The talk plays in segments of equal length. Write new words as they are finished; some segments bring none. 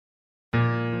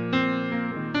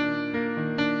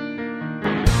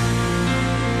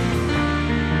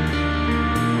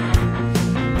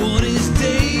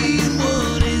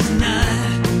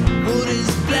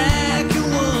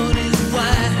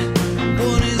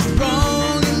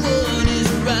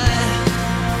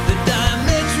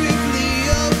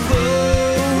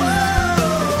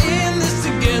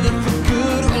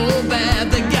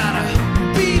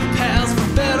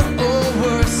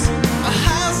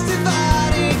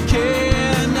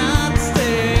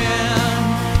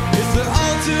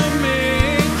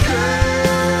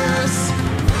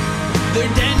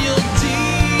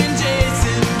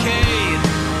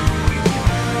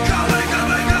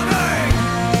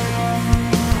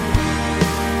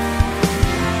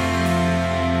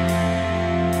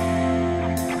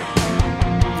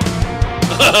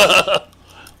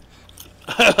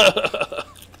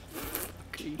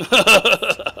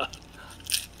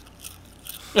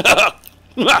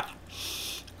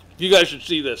You guys should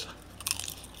see this.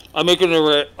 I'm making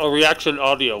a reaction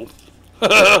audio.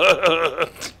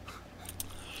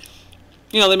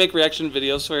 You know, they make reaction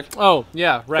videos for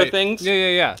right. for things.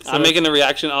 Yeah. So I'm making a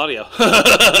reaction audio.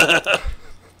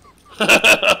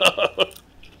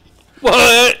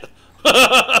 What?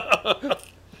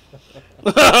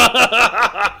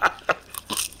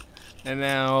 And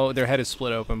now their head is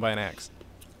split open by an axe.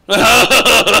 That's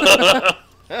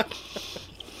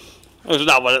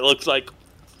not what it looks like.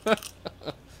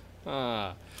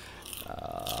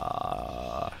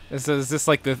 Is this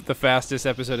like the fastest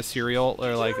episode of Serial,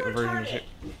 or like a version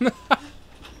of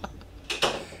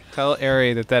Tell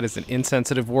Ari that is an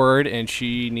insensitive word, and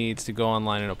she needs to go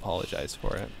online and apologize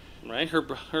for it. Right?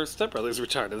 Her stepbrother's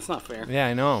retarded. That's not fair. Yeah,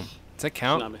 I know. Does that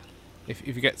count? If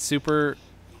you get super,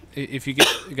 if you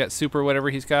got super whatever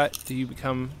he's got,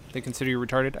 they consider you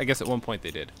retarded? I guess at one point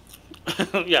they did.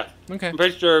 Yeah. Okay. I'm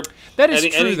pretty sure that is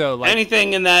true though. Like,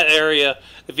 anything in that area,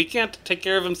 if he can't take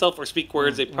care of himself or speak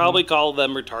words, they probably call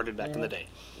them retarded back in the day.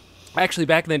 Actually,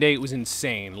 back in the day, it was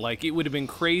insane. Like, it would have been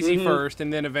crazy first,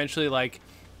 and then eventually, like.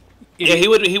 He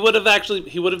would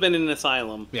have been in an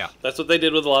asylum. Yeah. That's what they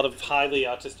did with a lot of highly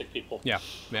autistic people. Yeah.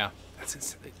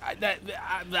 That's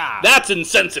That's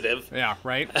insensitive. Yeah.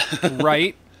 Right.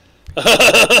 Right.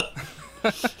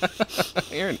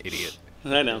 You're an idiot.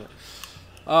 I know.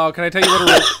 Oh, can I tell you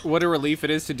what a relief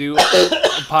it is to do a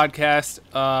podcast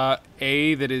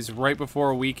that is right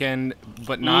before a weekend,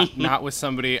 but not with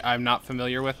somebody I'm not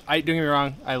familiar with. Don't get me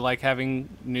wrong, I like having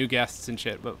new guests and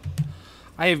shit, but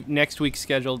I have next week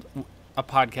scheduled a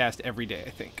podcast every day,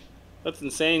 I think. That's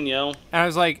insane, yo. And I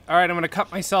was like, all right, I'm going to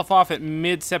cut myself off at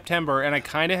mid-September, and I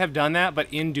kind of have done that, but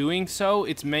in doing so,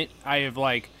 I have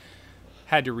like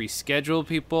had to reschedule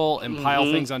people and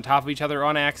pile things on top of each other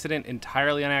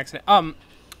entirely on accident.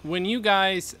 When you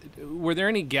guys, were there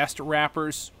any guest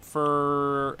rappers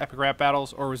for Epic Rap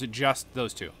Battles, or was it just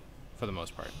those two, for the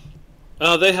most part?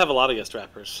 Oh, they have a lot of guest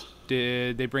rappers.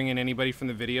 Did they bring in anybody from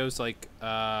the videos, like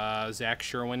Zach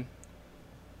Sherwin?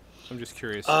 I'm just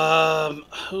curious.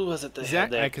 Who was it?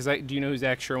 Because do you know who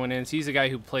Zach Sherwin is? He's the guy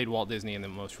who played Walt Disney in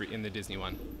the Disney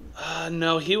one.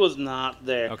 No, he was not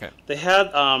there. Okay. They had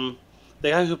the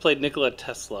guy who played Nikola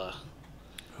Tesla.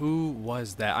 Who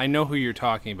was that? I know who you're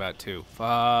talking about too. Fuck.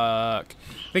 I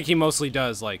think he mostly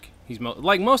does like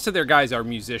like most of their guys are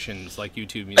musicians, like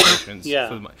YouTube musicians.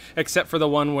 Yeah. Except for the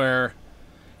one where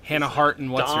Hannah Hart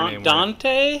and what's her name?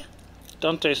 Dante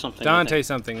something. Dante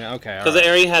something. Okay. Because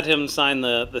Ari had him sign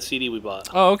the CD we bought.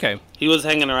 Oh, okay. He was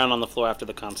hanging around on the floor after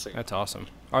the concert. That's awesome.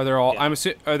 Are there all? Yeah.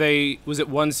 Was it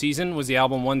one season? Was the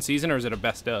album one season, or is it a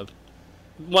best of?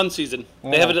 One season.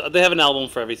 Oh. They have an album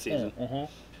for every season.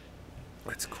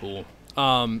 That's cool.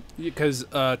 Because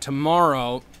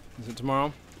tomorrow, is it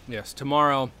tomorrow? Yes,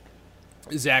 tomorrow.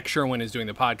 Zach Sherwin is doing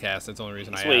the podcast. That's the only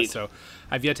reason I asked. So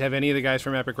I've yet to have any of the guys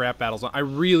from Epic Rap Battles on. I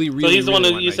really. So he's the one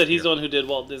who you said he's the one who did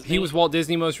Walt Disney. He was Walt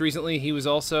Disney most recently. He was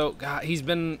also. he's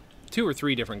been 2 or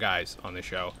 3 different guys on the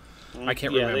show. I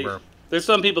can't remember. There's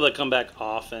some people that come back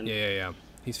often. Yeah.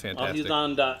 He's fantastic. He's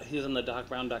on the Doc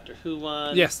Brown Doctor Who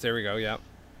one. Yes, there we go. Yeah.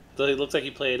 So it looks like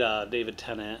he played David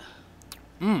Tennant.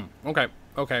 Okay.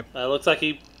 Looks like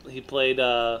he played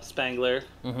Spangler.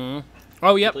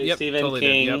 Oh, yep. Stephen Totally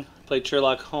King. did, yep. Played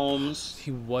Sherlock Holmes.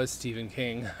 He was Stephen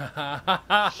King.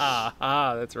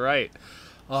 That's right.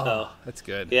 Oh, that's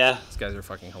good. Yeah. These guys are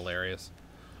fucking hilarious.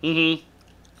 Mm-hmm.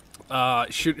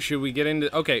 Should we get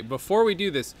into... Okay, before we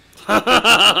do this...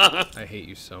 I hate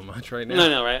you so much right now. I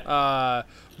know, right?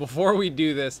 Before we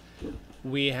do this,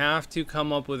 we have to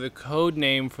come up with a code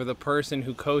name for the person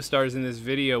who co-stars in this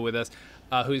video with us,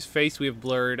 whose face we have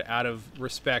blurred out of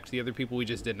respect to the other people we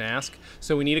just didn't ask.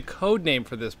 So we need a code name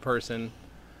for this person.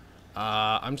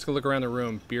 I'm just going to look around the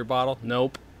room. Beer bottle?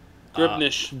 Nope.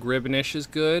 Gribnish. Gribnish is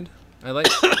good. I like...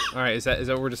 All right, is that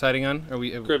what we're deciding on? Are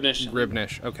we Gribnish.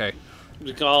 Gribnish, okay.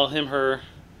 We call him, her,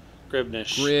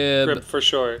 Gribnish. Grib for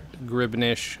short.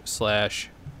 Gribnish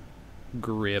 /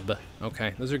 Grib.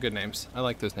 Okay, those are good names. I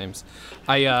like those names.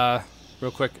 Real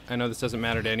quick, I know this doesn't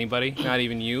matter to anybody, not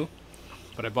even you,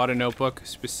 but I bought a notebook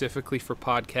specifically for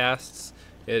podcasts.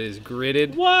 It is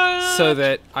gridded so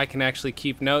that I can actually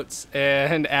keep notes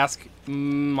and ask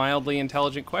mildly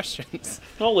intelligent questions.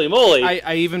 Holy moly.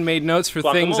 I even made notes for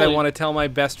things I want to tell my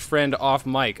best friend off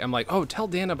mic. I'm like, oh, tell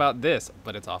Dan about this,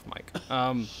 but it's off mic.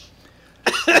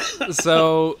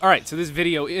 So, all right, so this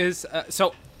video is...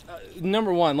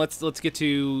 number one, let's get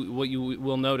to what you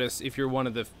will notice if you're one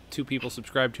of the 2 people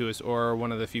subscribed to us or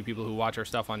one of the few people who watch our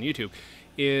stuff on YouTube,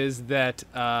 is that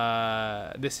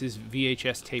this is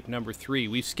VHS tape number 3.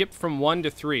 We've skipped from 1 to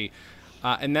 3,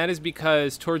 and that is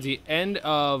because towards the end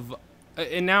of...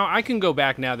 and now I can go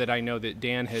back now that I know that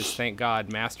Dan has, thank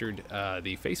God, mastered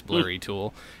the face blurry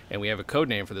tool, and we have a code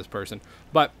name for this person.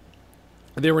 But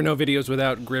there were no videos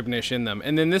without Gribnish in them.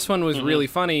 And then this one was really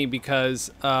funny because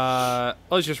it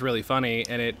was just really funny,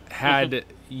 and it had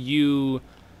you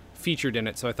featured in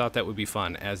it, so I thought that would be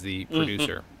fun as the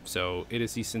producer. So it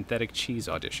is the synthetic cheese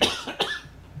audition.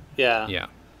 Yeah. Yeah.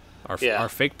 Our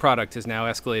fake product has now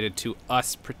escalated to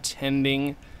us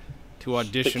pretending to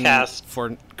audition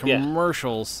for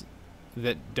commercials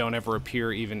that don't ever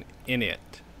appear even in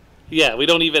it. Yeah, we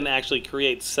don't even actually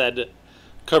create said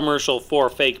commercial for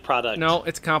fake product. No,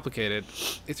 it's complicated.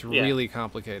 It's really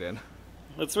complicated.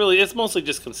 It's mostly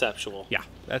just conceptual. Yeah,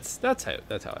 that's how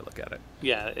I look at it.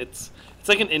 Yeah, it's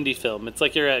like an indie film. It's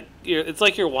like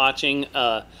you're watching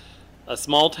a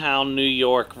small town New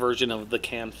York version of the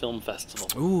Cannes Film Festival.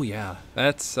 Ooh, yeah,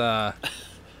 that's a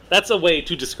way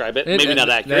to describe it. Maybe not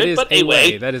accurate, but a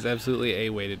way. That is absolutely a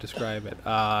way to describe it.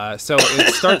 So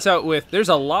it starts out with, there's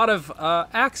a lot of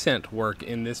accent work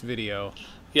in this video.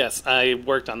 Yes, I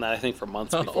worked on that, I think, for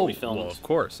months before we filmed. Well, of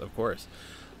course.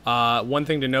 One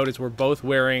thing to note is we're both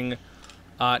wearing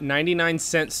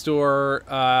 99-cent store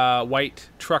white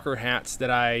trucker hats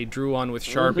that I drew on with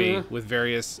Sharpie with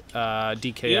various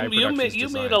DKI Productions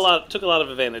designs. Took a lot of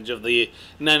advantage of the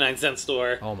 99-cent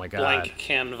store. Oh my God. Blank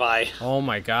canvas. Oh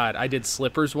my God. I did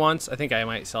slippers once. I think I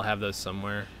might still have those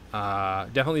somewhere.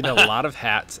 Definitely did a lot of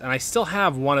hats, and I still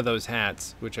have one of those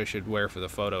hats, which I should wear for the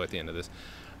photo at the end of this.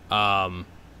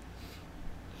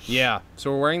 Yeah,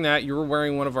 so we're wearing that. You were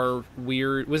wearing one of our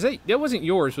weird... That wasn't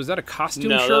yours. Was that a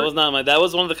costume shirt? No, that was not mine. That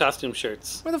was one of the costume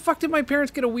shirts. Where the fuck did my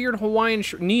parents get a weird Hawaiian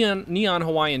neon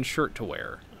Hawaiian shirt to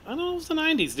wear? I don't know. It was the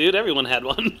 90s, dude. Everyone had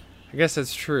one. I guess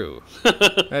that's true.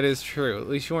 That is true. At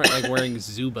least you weren't like wearing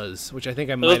Zubas, which I think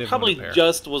I might have probably worn a pair.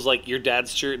 just was like your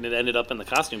dad's shirt and it ended up in the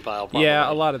costume pile. Probably.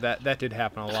 Yeah, a lot of that. That did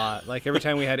happen a lot. Like every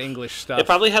time we had English stuff. It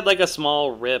probably had like a small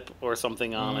rip or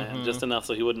something on it, just enough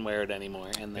so he wouldn't wear it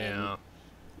anymore. And then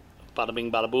bada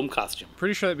bing, bada boom costume.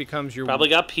 Pretty sure that becomes your... Probably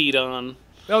got peed on.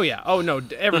 Oh, yeah. Oh, no.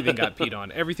 Everything got peed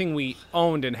on. Everything we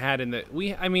owned and had in the...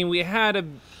 we had a...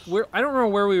 I don't remember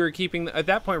where we were keeping... At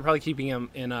that point, we were probably keeping them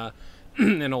in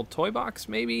an old toy box,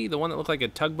 maybe? The one that looked like a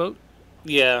tugboat?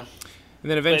 Yeah.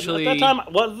 And then eventually... Wait, at that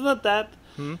time, wasn't it that...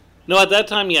 No, at that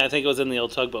time, yeah, I think it was in the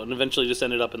old tugboat, and eventually just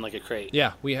ended up in like a crate.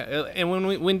 Yeah, and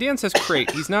when Dan says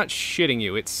crate, he's not shitting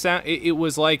you. It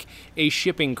was like a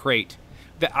shipping crate.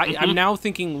 I'm now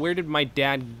thinking, where did my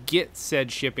dad get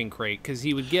said shipping crate? Because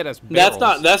he would get us barrels.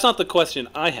 That's not the question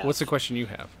I have. What's the question you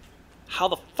have? How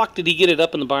the fuck did he get it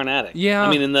up in the barn attic? Yeah.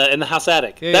 I mean, in the house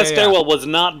attic. That stairwell was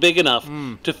not big enough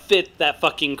to fit that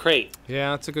fucking crate. Yeah,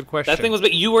 that's a good question. That thing was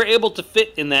big. You were able to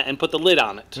fit in that and put the lid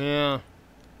on it. Yeah.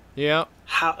 Yeah.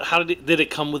 How did it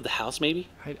come with the house, maybe?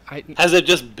 Has it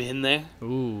just been there?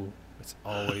 Ooh, it's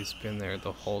always been there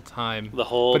the whole time. The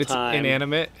whole time. But it's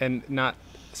inanimate and not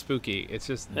spooky. It's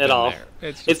just at all.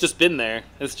 There. It's just been there.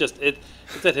 It's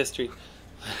that history.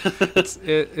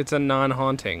 it's a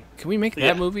non-haunting. Can we make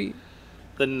that movie?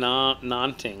 The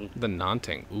non-haunting. The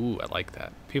non-haunting. Ooh, I like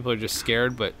that. People are just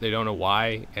scared, but they don't know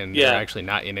why, and they're actually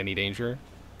not in any danger.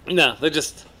 No, they're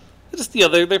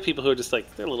they're people who are just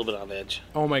like, they're a little bit on edge.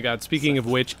 Oh my God! Speaking of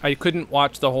which, I couldn't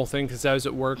watch the whole thing because I was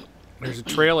at work. There's a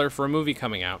trailer for a movie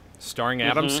coming out starring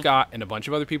Adam Scott and a bunch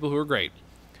of other people who are great.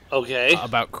 Okay.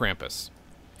 About Krampus.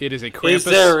 It is a Krampus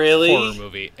horror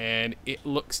movie, and it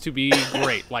looks to be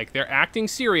great. Like, they're acting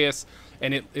serious,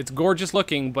 and it's gorgeous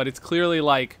looking, but it's clearly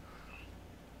like,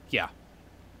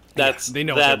 they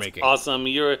know what they're making. Awesome.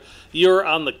 You're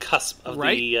on the cusp of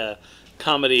the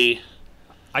comedy.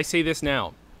 I say this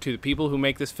now to the people who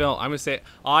make this film.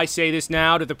 I say this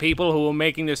now to the people who are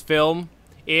making this film.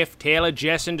 If Taylor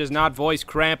Jessen does not voice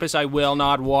Krampus, I will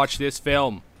not watch this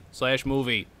film /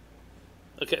 movie.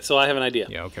 Okay, so I have an idea.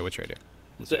 Yeah, okay, what's your idea?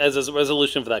 As a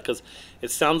resolution for that, because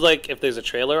it sounds like if there's a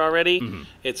trailer already,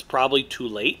 it's probably too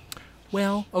late.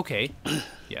 Well, okay.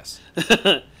 Yes.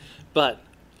 But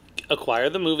acquire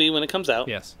the movie when it comes out.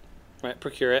 Yes. Right,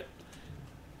 procure it.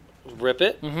 Rip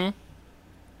it. Mm-hmm.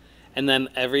 And then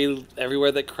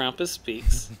everywhere that Krampus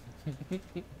speaks,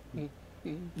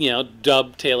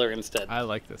 dub Taylor instead. I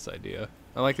like this idea.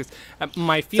 I like this.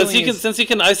 My feeling since you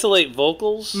can isolate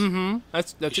vocals. Mm-hmm.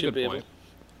 That's a good point.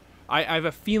 I have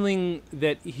a feeling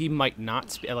that he might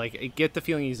not like. I get the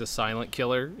feeling he's a silent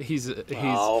killer. He's.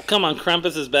 Oh, come on,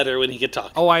 Krampus is better when he can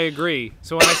talk. Oh, I agree.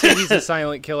 So when I say he's a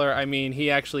silent killer, I mean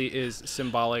he actually is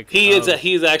symbolic. He's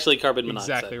actually carbon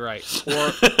monoxide. Exactly right.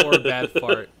 Or bad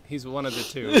fart. He's one of the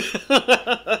two.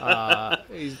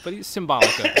 But he's symbolic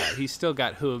of that. He's still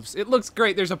got hooves. It looks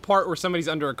great. There's a part where somebody's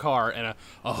under a car and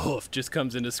a hoof just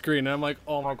comes into screen, and I'm like,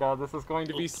 oh my god, this is going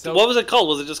to be so. What was it called?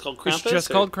 Was it just called Krampus? It's just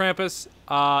called Krampus.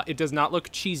 It does not look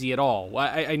cheesy at all.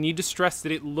 I need to stress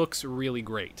that it looks really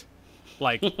great.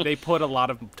 Like they put a lot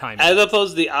of time. As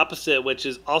opposed to the opposite, which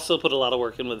is also put a lot of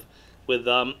work in with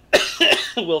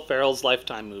Will Ferrell's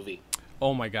Lifetime movie.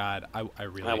 Oh my god, I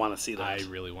want to see that. I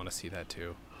really want to see that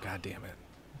too. God damn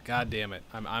it.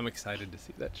 I'm excited to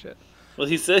see that shit. Well,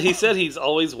 he said he's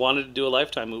always wanted to do a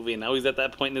Lifetime movie, and now he's at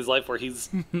that point in his life where he's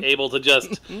able to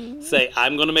just say,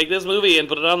 "I'm going to make this movie and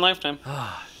put it on Lifetime."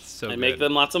 So and good. make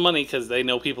them lots of money because they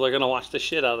know people are going to watch the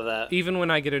shit out of that. Even when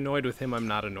I get annoyed with him, I'm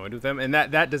not annoyed with him, and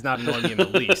that does not annoy me in the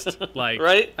least. Like,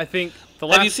 right? I think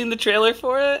Have you seen the trailer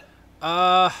for it?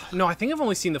 No, I think I've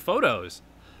only seen the photos.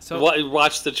 So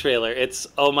watch the trailer. It's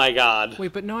oh my god.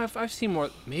 Wait, but no, I've seen more.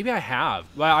 Maybe I have.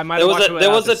 Well, I might have watched it there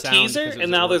was without a the teaser, sound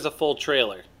and now there's a full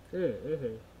trailer.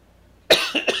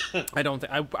 I don't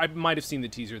think I might have seen the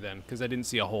teaser then because I didn't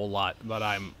see a whole lot. But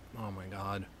oh my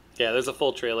god. Yeah, there's a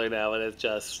full trailer now, and it's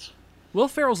just Will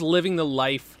Ferrell's living the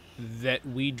life that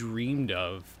we dreamed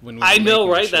of when we. I know,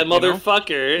 right? Shit, that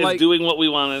motherfucker is doing what we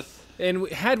wanted. And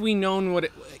had we known what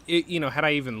had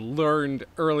I even learned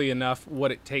early enough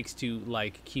what it takes to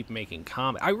like keep making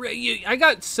comedy, I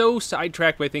got so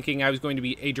sidetracked by thinking I was going to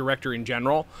be a director in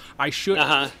general. I should.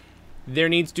 There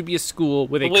needs to be a school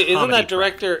with a. Wait, comedy isn't that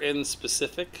track. director in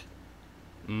specific?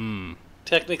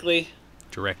 Technically.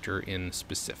 Director in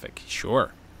specific.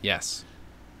 Sure. Yes.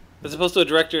 As opposed to a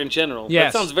director in general.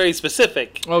 Yes. That sounds very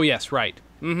specific. Oh yes, right.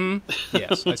 Mm-hmm.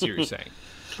 Yes, I see what you're saying.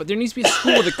 But there needs to be a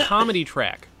school with a comedy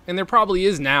track. And there probably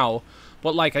is now,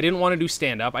 but like I didn't want to do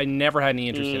stand-up. I never had any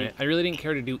interest in it. I really didn't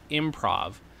care to do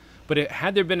improv. But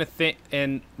had there been a thing,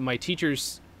 and my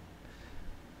teachers,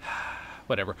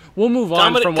 whatever. We'll move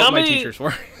on from what my teachers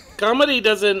were. Comedy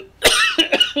doesn't.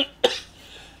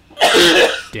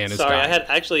 Dan is Sorry, dying.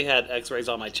 I actually had X-rays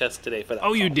on my chest today for that.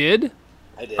 Oh, you did?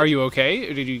 I did. Are you okay?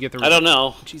 Or did you get the? I don't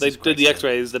know. Jesus They did the Christ,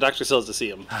 X-rays. The doctor still has to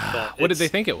see them. What did they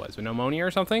think it was? Pneumonia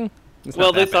or something?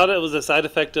 Well, they thought it was a side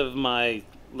effect of my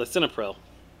Lisinopril.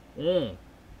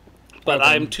 But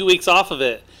I'm 2 weeks off of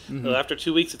it. So after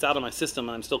 2 weeks, it's out of my system,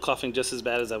 and I'm still coughing just as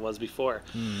bad as I was before.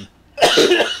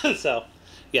 So,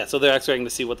 yeah, so they're X-raying to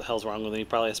see what the hell's wrong with me.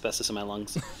 Probably asbestos in my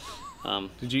lungs.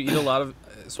 Did you eat a lot of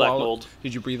black mold?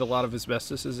 Did you breathe a lot of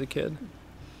asbestos as a kid?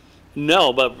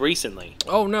 No, but recently.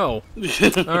 Oh, no.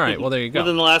 All right, well, there you go.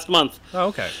 Within the last month. Oh,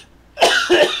 okay.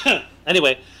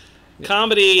 Anyway,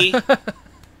 comedy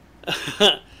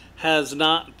has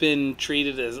not been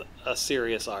treated as a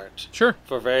serious art Sure.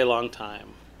 for a very long time.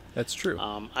 That's true.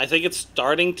 I think it's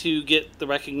starting to get the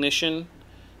recognition,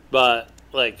 but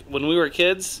like when we were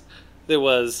kids, there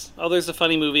was there's the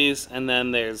funny movies, and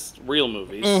then there's real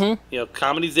movies. You know,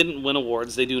 comedies didn't win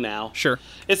awards; they do now. Sure.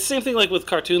 It's the same thing like with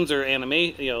cartoons or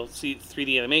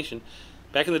 3D animation.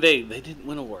 Back in the day, they didn't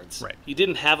win awards. Right. You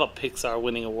didn't have a Pixar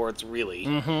winning awards really.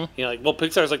 You know,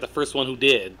 Pixar's like the first one who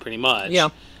did, pretty much. Yeah.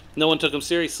 No one took them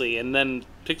seriously, and then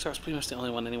Pixar's pretty much the only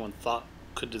one anyone thought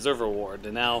could deserve an award.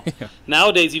 And now,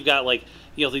 nowadays, you've got like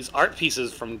these art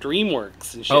pieces from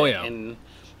DreamWorks and shit. Oh, yeah. And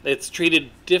it's treated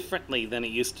differently than it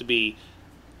used to be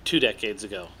 2 decades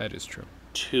ago. That is true.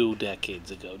 2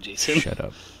 decades ago, Jason. Shut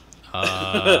up.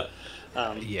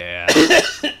 Yeah.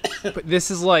 But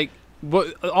this is like...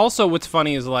 But also what's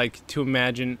funny is like to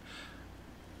imagine...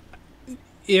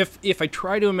 If I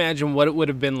try to imagine what it would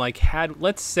have been like had,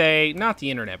 let's say, not the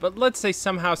internet, but let's say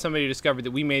somehow somebody discovered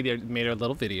that we made our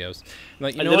little videos.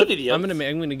 Like, you know what? I'm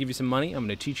gonna give you some money. I'm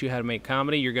gonna teach you how to make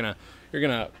comedy. You're gonna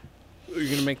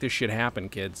make this shit happen,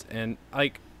 kids. And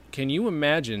like, can you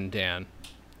imagine, Dan,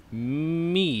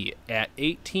 me at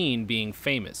 18 being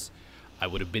famous? I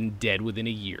would have been dead within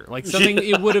a year. Like something,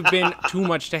 it would have been too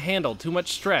much to handle, too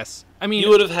much stress. I mean, you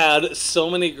would have had so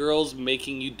many girls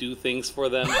making you do things for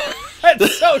them.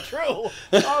 That's so true. Oh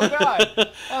God,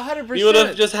 100%. You would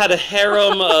have just had a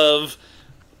harem of.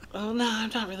 Oh no,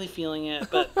 I'm not really feeling it,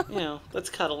 but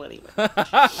let's cuddle anyway.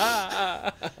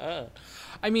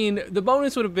 I mean, the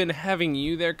bonus would have been having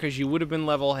you there because you would have been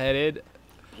level-headed.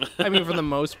 I mean, for the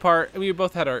most part, we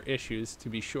both had our issues to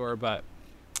be sure, but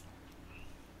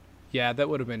yeah, that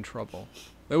would have been trouble.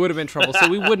 That would have been trouble. So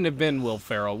we wouldn't have been Will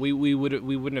Ferrell. We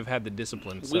wouldn't have had the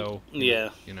discipline. So we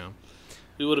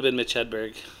would have been Mitch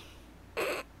Hedberg.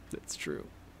 That's true.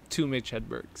 2 Mitch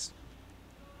Hedbergs.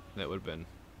 That would have been.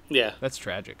 Yeah. That's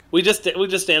tragic. We just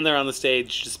stand there on the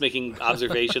stage just making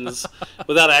observations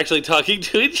without actually talking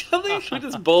to each other. We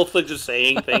just both are just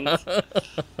saying things.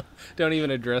 Don't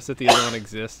even address that the other one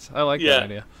exists. I like that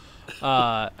idea.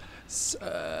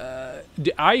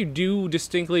 I do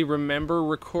distinctly remember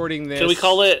recording this. Can we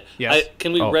call it? Yes.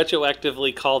 Can we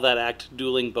retroactively call that act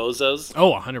 "Dueling Bozos"?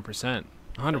 Oh, 100%.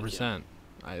 100%.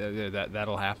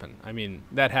 That'll happen. I mean,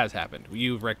 that has happened.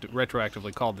 You've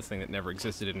retroactively called this thing that never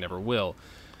existed and never will.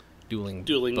 Dueling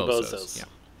Bozos.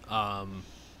 Yeah.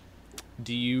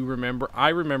 Do you remember? I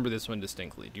remember this one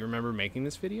distinctly. Do you remember making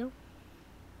this video?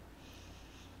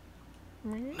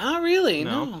 Not really.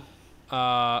 No.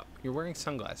 You're wearing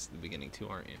sunglasses at the beginning too,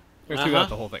 aren't you? Or throughout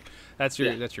the whole thing. That's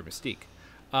your mystique.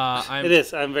 It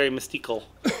is. I'm very mystical.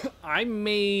 So I'm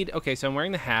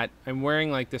wearing the hat. I'm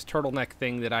wearing like this turtleneck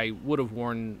thing that I would have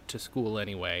worn to school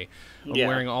anyway. I'm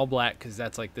wearing all black because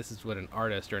this is what an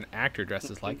artist or an actor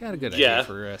dresses like. I had a good idea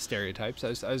for stereotypes. I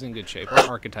was in good shape, or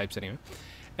archetypes anyway.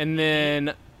 And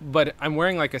then, but I'm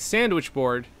wearing like a sandwich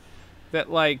board that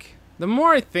like, the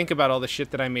more I think about all the shit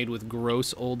that I made with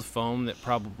gross old foam that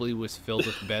probably was filled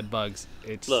with bed bugs,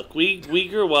 it's... Look, we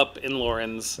grew up in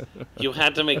Lawrence. You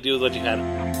had to make do with what you had.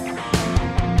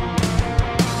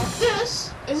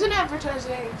 This is an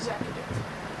advertising executive.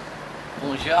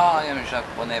 Bonjour, I am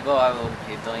Jacques Bonnebeau. I will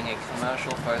be doing a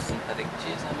commercial for synthetic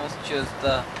cheese. I must choose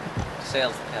the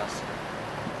salesperson.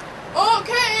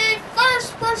 Okay,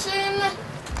 first person.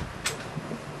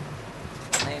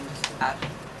 Her name is Ash,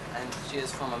 and she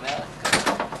is from America.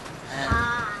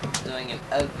 And doing an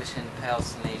Elvish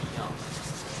impersonation.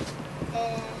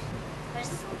 For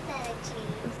synthetic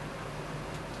cheese.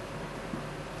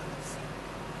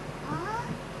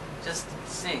 Just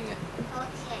sing.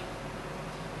 Okay.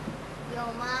 Yo,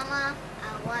 mama,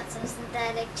 I want some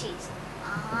synthetic cheese.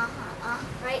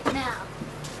 Right now.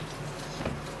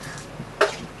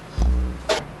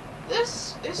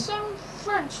 This is some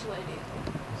French lady.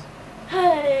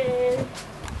 Hey,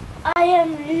 I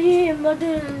am Lee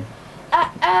Model.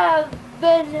 I have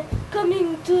been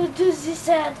coming to do this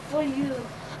ad for you.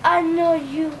 I know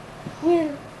you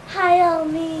will hire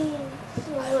me.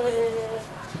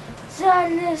 So I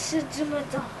listen to my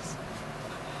thoughts.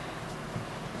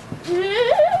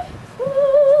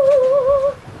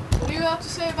 What do you have to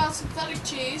say about synthetic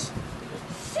cheese?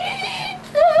 Synthetic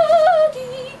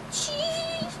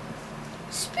cheese.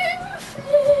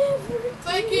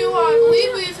 Thank you. I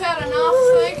believe we've had enough.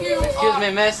 Thank you. Excuse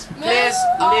me, miss. Please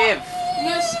leave.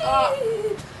 Miss,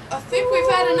 I think we've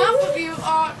had enough of you.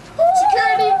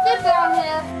 Security, get down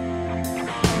here.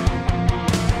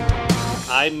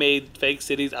 I made fake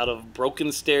cities out of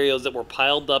broken stereos that were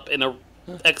piled up in a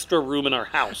extra room in our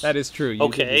house. That is true. You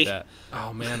did do that.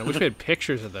 Oh man, I wish we had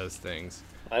pictures of those things.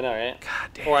 I know, right? God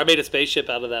damn. Or I made a spaceship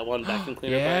out of that one vacuum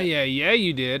cleaner. Yeah,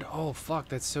 you did. Oh fuck,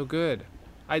 that's so good.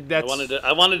 I wanted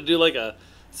to do like a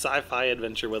sci-fi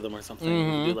adventure with them or something.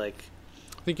 Do like.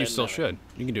 I think you still should.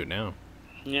 You can do it now.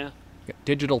 Yeah.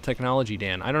 Digital technology,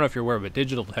 Dan. I don't know if you're aware, but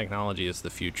digital technology is the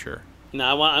future. No,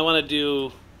 I want to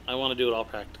do it all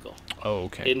practical. Oh,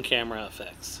 okay. In camera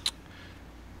effects.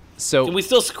 So can we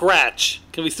still scratch?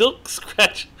 Can we still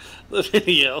scratch the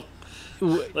video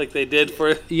like they did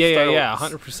for? Yeah,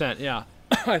 100%. Yeah,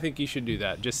 I think you should do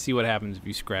that. Just see what happens if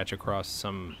you scratch across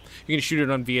some. You're gonna shoot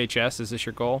it on VHS. Is this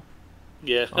your goal?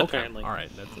 Yeah, okay. Apparently. All right,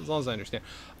 that's as long as I understand.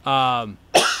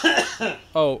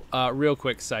 Real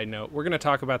quick side note. We're gonna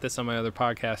talk about this on my other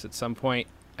podcast at some point.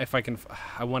 If I can,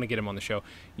 I want to get him on the show.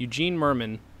 Eugene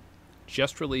Merman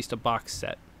just released a box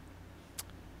set.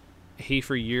 He,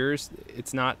 for years,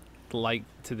 it's not like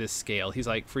to this scale. He's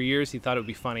like, for years he thought it would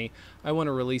be funny. I want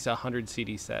to release a 100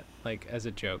 CD set, like as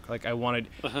a joke. Like I wanted.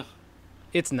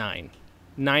 It's 9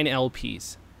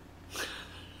 LPs.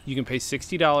 You can pay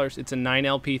 $60. It's a 9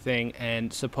 LP thing,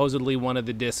 and supposedly one of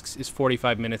the discs is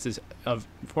 45 minutes of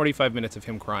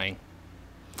him crying.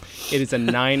 It is a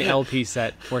 9 LP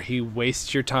set where he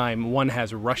wastes your time. One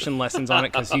has Russian lessons on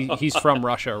it because he's from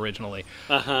Russia originally.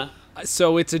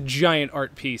 So it's a giant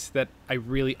art piece that I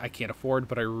can't afford,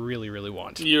 but I really, really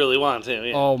want. You really want to,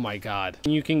 yeah. Oh my god.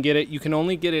 You can get it. You can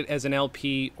only get it as an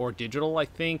LP or digital, I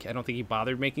think. I don't think he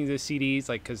bothered making the CDs,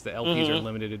 like, because the LPs are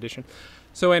limited edition.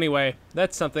 So anyway,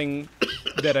 that's something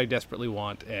that I desperately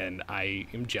want, and I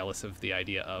am jealous of the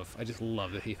idea of. I just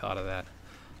love that he thought of that.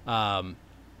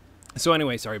 So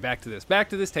anyway, sorry, back to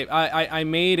this tape. I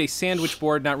made a sandwich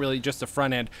board, not really just the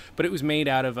front end, but it was made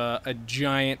out of a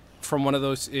giant, from one of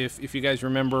those, if you guys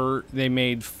remember, they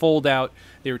made fold out.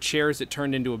 They were chairs that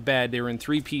turned into a bed. They were in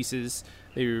 3 pieces.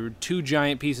 They were 2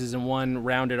 giant pieces and 1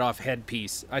 rounded off head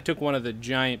piece. I took one of the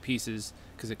giant pieces,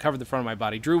 because it covered the front of my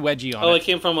body. Drew wedgie on Oh, it. it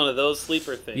came from one of those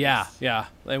sleeper things. Yeah.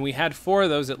 And we had 4 of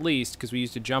those at least because we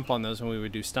used to jump on those when we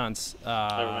would do stunts.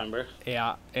 I remember.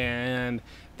 Yeah, and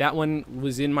that one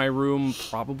was in my room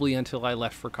probably until I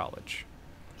left for college.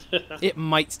 It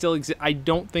might still exist. I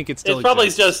don't think it still It's probably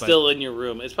exists, just but still in your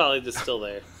room. It's probably just still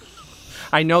there.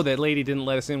 I know that lady didn't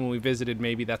let us in when we visited.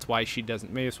 Maybe that's why she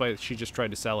doesn't. Maybe that's why she just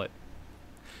tried to sell it.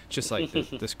 Just like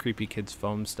this creepy kid's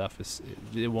foam stuff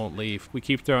it won't leave. We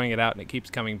keep throwing it out and it keeps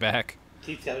coming back.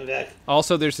 Keeps coming back.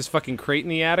 Also, there's this fucking crate in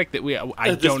the attic that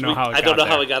I don't know how it got I don't know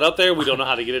there. how it got up there. We don't know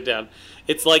how to get it down.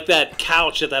 It's like that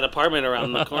couch at that apartment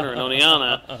around the corner in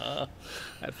Oneana.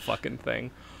 That fucking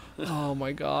thing. Oh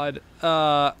my god.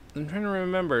 I'm trying to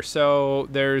remember. So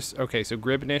there's so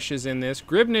Gribnish is in this.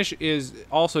 Gribnish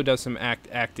also does some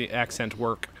accent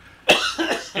work.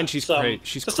 And she's crazy.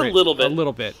 She's just a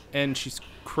little bit. And she's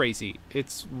crazy.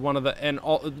 It's one of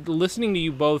listening to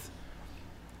you both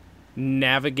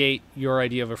navigate your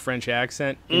idea of a French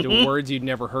accent into words you'd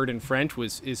never heard in French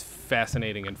is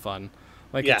fascinating and fun.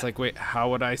 Like, yeah. It's like, wait,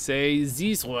 how would I say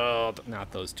this word?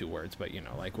 Not those 2 words, but,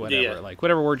 like, whatever. Yeah. Like,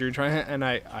 whatever word you're trying, and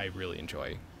I really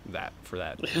enjoy that for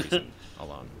that reason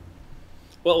alone.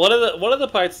 Well, one of the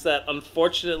parts that,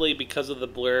 unfortunately, because of the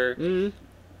blur,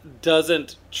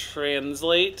 doesn't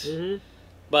translate,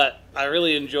 but I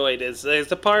really enjoyed is there's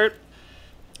the part,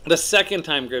 the second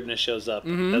time Gribnish shows up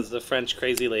as the French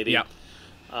crazy lady.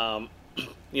 Yeah.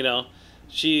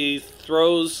 She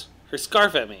throws her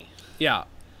scarf at me. Yeah.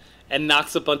 And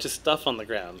knocks a bunch of stuff on the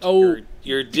ground. Oh.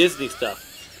 Your Disney stuff.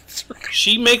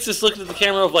 She makes us look at the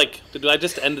camera of like, did I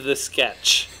just end this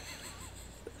sketch?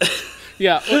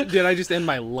 Yeah, did I just end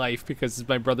my life because is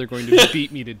my brother going to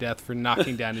beat me to death for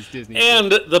knocking down his Disney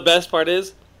And the best part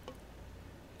is,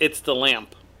 it's the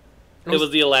lamp. It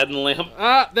was the Aladdin lamp.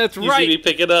 That's You right. see me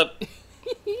pick it up.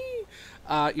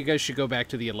 You guys should go back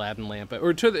to the Aladdin lamp,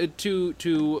 or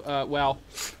well,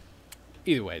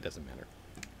 either way, it doesn't matter.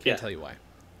 Can't tell you why.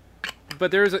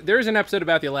 But there is an episode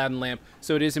about the Aladdin lamp,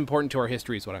 so it is important to our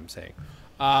history, is what I'm saying.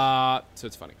 So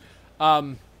it's funny.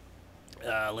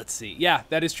 Let's see. Yeah,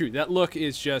 that is true. That look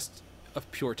is just of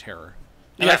pure terror.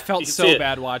 And I felt so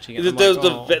bad watching it.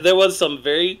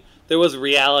 There was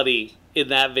reality in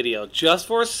that video just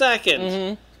for a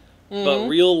second, but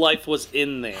real life was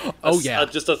in there.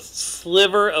 Just a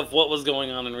sliver of what was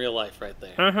going on in real life right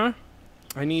there.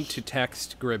 I need to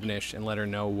text Gribnish and let her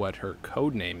know what her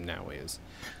code name now is.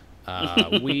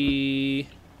 We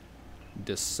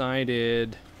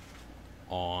decided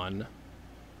on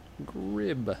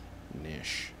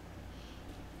Gribnish,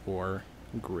 or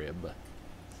Grib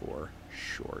for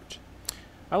short.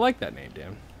 I like that name,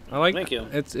 Dan. Thank you.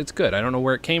 It's good. I don't know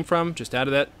where it came from. Just out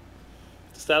of this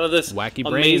wacky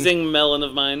brain. Amazing melon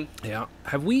of mine. Yeah.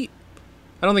 Have we?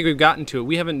 I don't think we've gotten to it.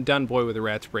 We haven't done Boy with a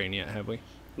Rat's Brain yet, have we?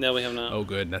 No, we have not. Oh,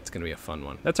 good. That's going to be a fun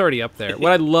one. That's already up there.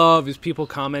 What I love is people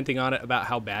commenting on it about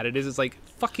how bad it is. It's like,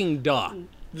 fucking duh.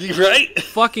 Right?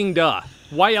 Fucking duh.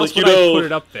 Why else would I put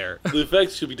it up there? The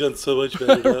effects should be done so much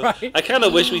better. Right? I kind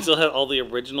of wish we still had all the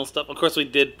original stuff. Of course,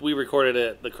 we recorded it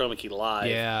at the Chroma Key live.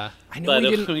 Yeah. I know but we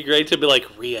it didn't. would be great to be like,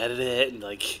 re-edit it and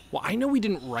like... Well, I know we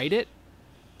didn't write it,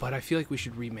 but I feel like we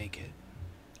should remake it.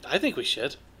 I think we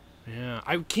should. Yeah,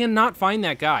 I cannot find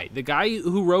that guy. The guy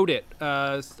who wrote it,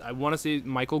 I want to say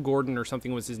Michael Gordon or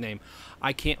something was his name.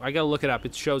 I gotta look it up.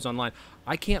 It shows online.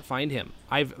 I can't find him.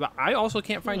 I also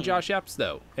can't find Josh Epps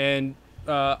though. And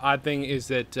odd thing is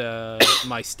that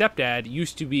my stepdad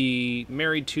used to be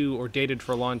married to or dated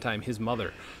for a long time his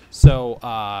mother. So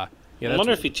I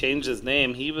wonder if he changed his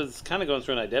name. He was kind of going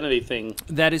through an identity thing.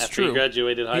 That is after true. He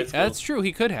graduated high school. That's true.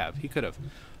 He could have.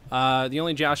 The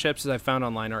only Josh Epps I found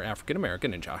online are African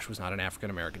American, and Josh was not an African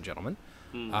American gentleman.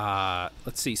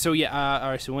 Let's see. So all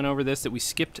right. So we went over this that we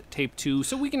skipped tape 2,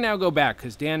 so we can now go back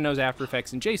because Dan knows After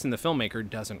Effects and Jason, the filmmaker,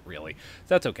 doesn't really.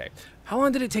 That's okay. How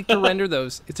long did it take to render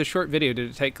those? It's a short video. Did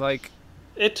it take like?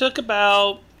 It took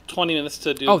about 20 minutes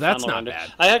to do. Oh, that's final not render.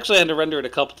 bad. I actually had to render it a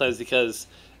couple times because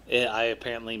I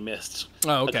apparently missed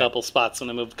a couple spots when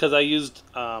I moved because I used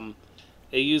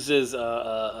it uses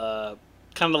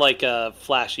kind of like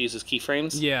Flash uses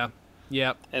keyframes. Yeah.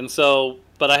 Yep. And so,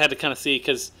 but I had to kind of see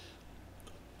because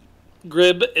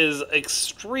Grib is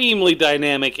extremely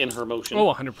dynamic in her motion.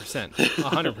 Oh, 100%.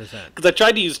 100%. Because I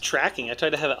tried to use tracking. I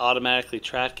tried to have it automatically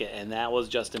track it, and that was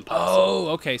just impossible. Oh,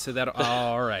 okay. So that. Oh,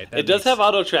 all right. It does have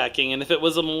auto tracking, and if it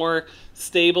was a more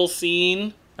stable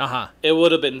scene, it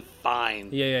would have been fine.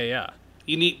 Yeah.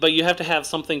 But you have to have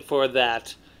something for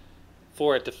that,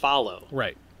 for it to follow.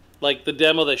 Right. Like the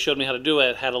demo that showed me how to do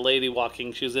it had a lady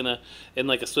walking. She was in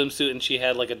like a swimsuit, and she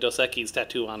had like a Dos Equis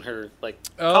tattoo on her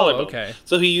collarbone. Okay.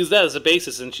 So he used that as a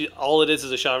basis, and all it is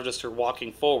a shot of just her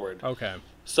walking forward. Okay.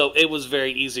 So it was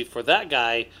very easy for that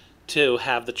guy to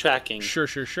have the tracking. Sure.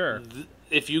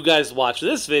 If you guys watch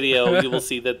this video, you will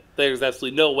see that there's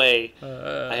absolutely no way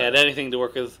I had anything to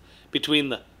work with between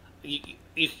the.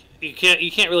 You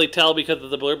can't really tell because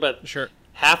of the blur, but Sure.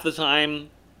 half the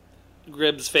time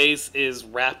Gribb's face is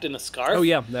wrapped in a scarf. Oh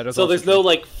yeah, that is. So also there's true. no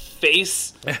like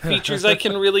face features I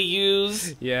can really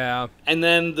use. Yeah. And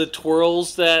then the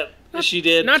twirls that she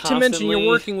did. Not to mention constantly. you're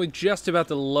working with just about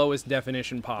the lowest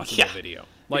definition possible Yeah, video.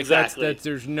 Like exactly. that's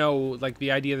there's no like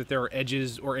the idea that there are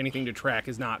edges or anything to track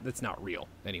that's not real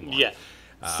anymore. Yeah.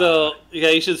 So yeah,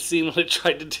 you should have seen what it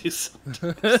tried to do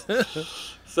sometimes.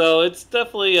 So it's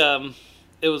definitely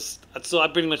it was. So I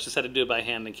pretty much just had to do it by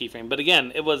hand and keyframe. But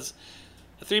again, it was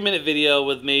a 3-minute video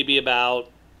with maybe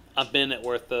about a minute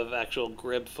worth of actual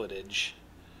Gribb footage.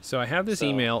 So I have this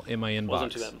email in my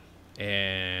Wasn't inbox. too bad.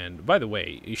 And by the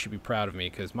way, you should be proud of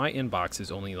me because my inbox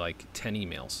is only like 10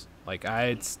 emails. Like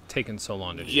it's taken so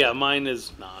long to do. Yeah, mine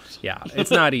is not. Yeah,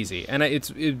 it's not easy, and it's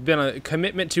been a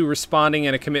commitment to responding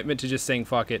and a commitment to just saying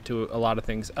fuck it to a lot of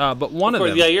things. But one of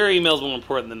them, yeah, your email's more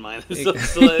important than mine, so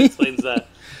that explains that.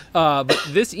 But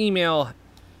this email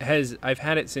I've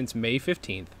had it since May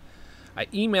 15th. I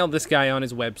emailed this guy on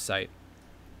his website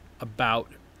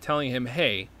about telling him,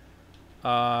 hey,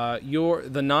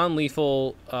 the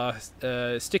non-lethal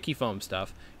sticky foam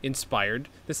stuff inspired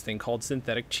this thing called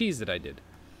synthetic cheese that I did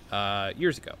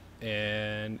years ago,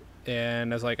 and I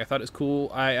was like, I thought it was cool.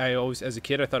 I always, as a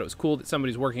kid, I thought it was cool that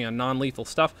somebody's working on non-lethal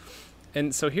stuff,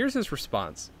 and so here's his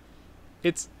response.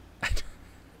 It's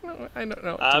I don't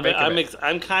know.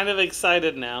 I'm kind of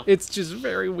excited now. It's just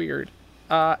very weird.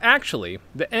 Actually,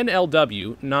 the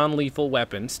NLW, non-lethal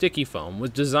weapon, sticky foam, was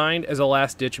designed as a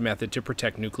last-ditch method to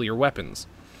protect nuclear weapons.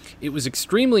 It was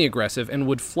extremely aggressive and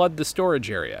would flood the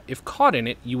storage area. If caught in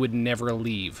it, you would never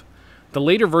leave. The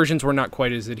later versions were not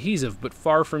quite as adhesive, but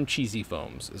far from cheesy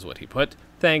foams, is what he put.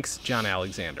 Thanks, John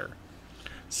Alexander.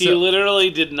 He literally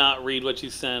did not read what you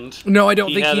sent. No, I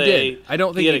don't think he did. I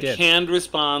don't think he did. He had a canned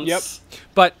response.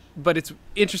 Yep. But it's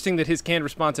interesting that his canned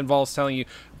response involves telling you,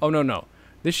 oh, no.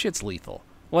 This shit's lethal.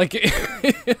 Like,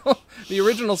 the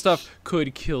original stuff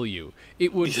could kill you.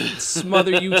 It would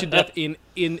smother you to death in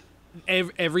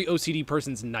every OCD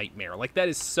person's nightmare. Like, that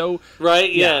is so...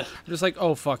 Right, yeah. I'm just like,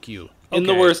 oh, fuck you. In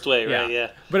the worst way, right,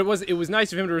 yeah. But it was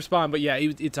nice of him to respond, but yeah,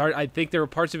 it's hard. I think there were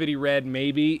parts of it he read,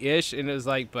 maybe-ish, and it was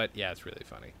like, but yeah, it's really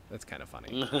funny. That's kind of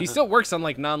funny. He still works on,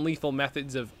 like, non-lethal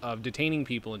methods of detaining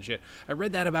people and shit. I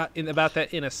read that about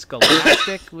that in a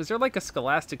Scholastic. Was there, like, a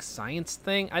Scholastic science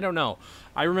thing? I don't know.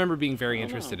 I remember being very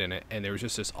interested in it, and there was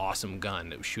just this awesome gun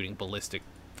that was shooting ballistic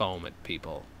foam at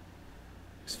people.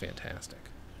 It was fantastic.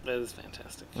 That is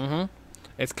fantastic. Mm-hmm.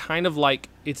 It's kind of like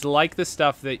the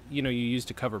stuff that you use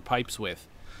to cover pipes with,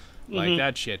 like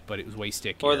that shit, but it was way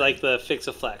stickier. Or like the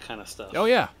fix-a-flat kind of stuff. Oh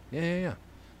yeah. It's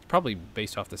probably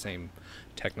based off the same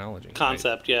technology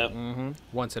concept, right? Yeah. Mm-hmm.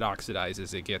 Once it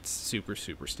oxidizes, it gets super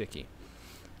super sticky.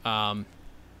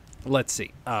 Let's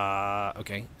see.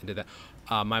 Okay, I did that.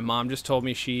 My mom just told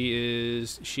me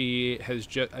she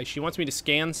wants me to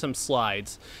scan some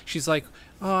slides. She's like,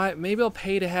 oh, maybe I'll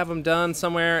pay to have them done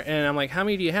somewhere. And I'm like, how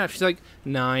many do you have? She's like,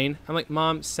 9. I'm like,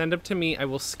 Mom, send them to me. I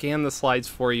will scan the slides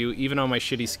for you, even on my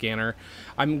shitty scanner.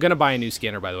 I'm going to buy a new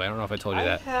scanner, by the way. I don't know if I told you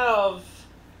that. I have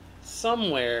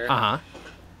somewhere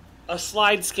a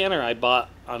slide scanner I bought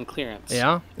on clearance.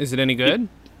 Yeah? Is it any good?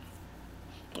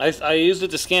 I used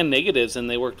it to scan negatives, and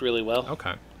they worked really well.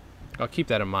 Okay. I'll keep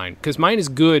that in mind because mine is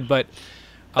good, but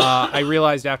I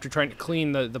realized after trying to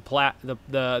clean the platter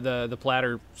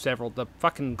the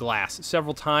fucking glass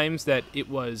several times that it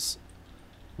was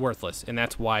worthless, and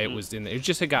that's why it was in there. It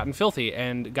just had gotten filthy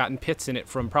and gotten pits in it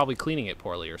from probably cleaning it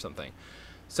poorly or something.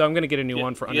 So I'm gonna get a new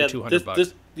one for under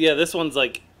 $200. This one's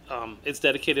like it's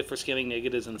dedicated for scanning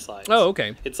negatives and slides. Oh,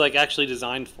 okay. It's like actually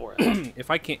designed for it.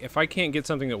 If I can't get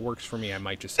something that works for me, I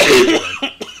might just send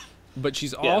it. But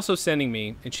she's also sending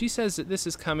me, and she says that this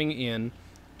is coming in.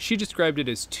 She described it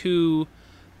as the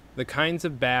kinds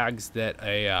of bags that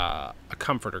a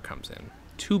comforter comes in.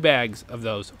 2 bags of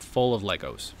those full of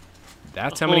Legos.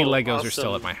 That's how many Legos are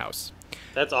still at my house.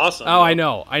 That's awesome. Oh, I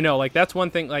know. Like, that's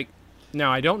one thing. Like,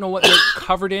 now I don't know what they're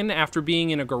covered in after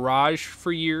being in a garage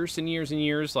for years and years and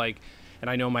years. Like, and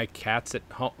I know my cat's at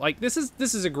home. Like, this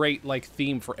is a great, like,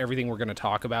 theme for everything we're going to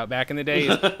talk about back in the day.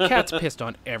 Cats pissed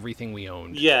on everything we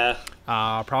owned. Yeah.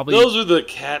 Probably. Those are the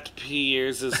cat pee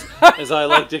years, as I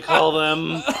like to call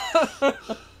them.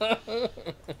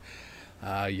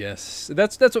 Yes.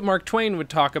 That's what Mark Twain would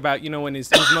talk about, in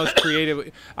his most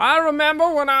creative. I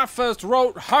remember when I first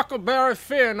wrote Huckleberry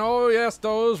Finn. Oh, yes,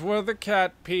 those were the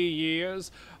cat pee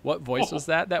years. What voice was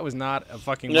that? That was not a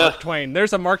fucking Mark Twain.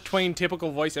 There's a Mark Twain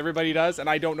typical voice everybody does, and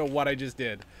I don't know what I just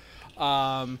did.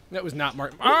 That was not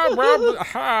Mark.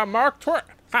 Mark Twain.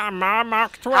 I'm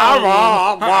Mark Twain.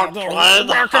 Welcome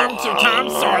to Tom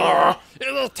Sawyer. It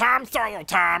is Tom Sawyer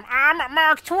time. I'm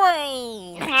Mark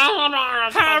Twain.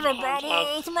 Hi, everybody.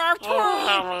 It's Mark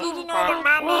Twain. Did you know that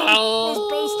my name is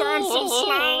based on some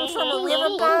slang from a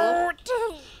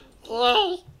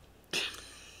riverboat?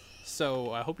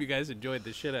 So I hope you guys enjoyed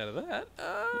the shit out of that.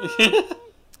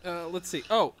 Let's see.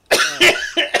 Oh.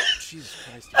 Jesus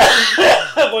Christ.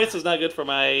 That voice was not good for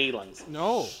my lungs.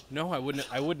 No, I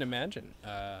wouldn't imagine.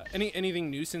 Anything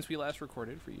new since we last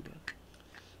recorded for you,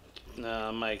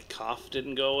 Dan? My cough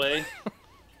didn't go away.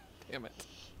 Damn it.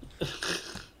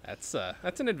 That's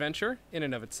an adventure in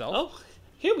and of itself. Oh,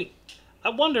 I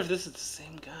wonder if this is the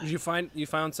same guy. Did you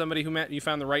found somebody who you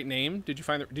found the right name? Did you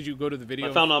go to the video?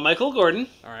 I found Michael Gordon.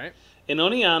 All right. In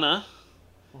Oneana.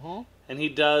 Uh-huh. And he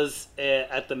does,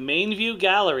 at the Main View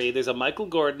Gallery, there's a Michael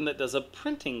Gordon that does a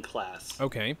printing class.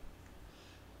 Okay.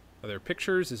 Are there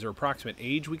pictures? Is there approximate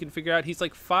age we can figure out? He's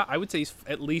like I would say he's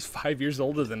at least 5 years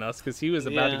older than us because he was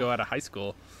about to go out of high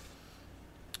school.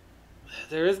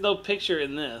 There is no picture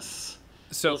in this.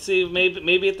 So we'll see.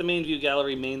 Maybe at the Main View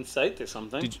Gallery main site there's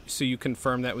something. So you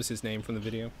confirm that was his name from the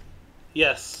video?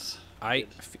 Yes.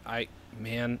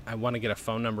 Man, I want to get a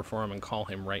phone number for him and call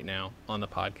him right now on the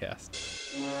podcast.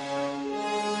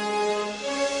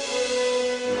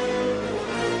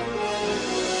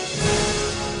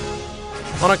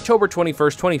 On October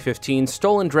 21st, 2015,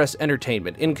 Stolen Dress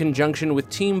Entertainment, in conjunction with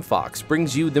Team Fox,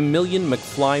 brings you the Million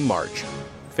McFly March.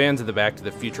 Fans of the Back to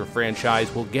the Future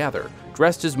franchise will gather,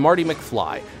 dressed as Marty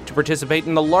McFly, to participate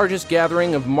in the largest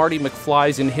gathering of Marty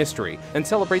McFlys in history and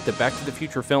celebrate the Back to the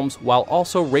Future films while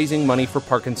also raising money for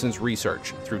Parkinson's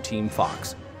research through Team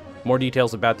Fox. More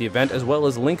details about the event, as well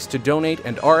as links to donate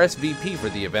and RSVP for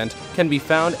the event, can be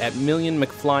found at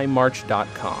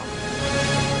millionmcflymarch.com.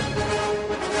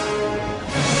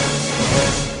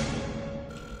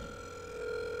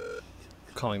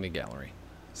 Calling the gallery.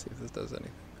 See if this does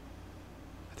anything.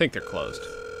 I think they're closed.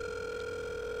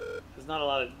 There's not a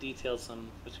lot of details on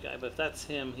which guy, but if that's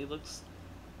him, he looks...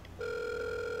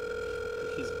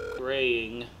 He's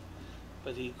graying,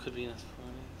 but he could be in his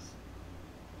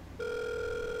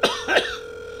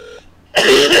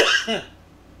 40s.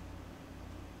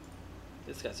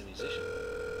 This guy's a musician.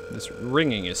 This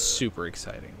ringing is super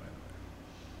exciting.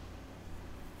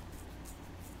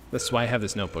 That's why I have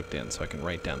this notebook in, so I can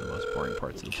write down the most boring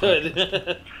parts of the podcast.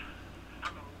 Good.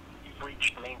 You've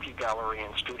reached Main View Gallery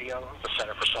and Studio, the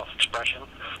Center for Self-Expression,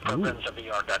 programs of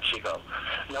VR.Seago.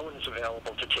 No one is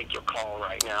available to take your call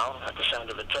right now. At the sound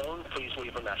of the tone, please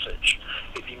leave a message.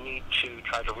 If you need to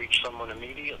try to reach someone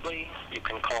immediately, you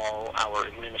can call our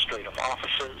administrative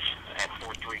offices at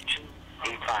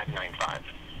 432-8595.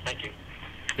 Thank you.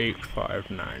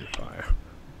 8595.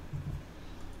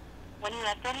 When you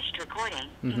have finished recording,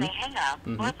 you may hang up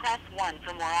or press 1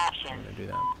 for more options. I'm going to do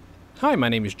that. Hi, my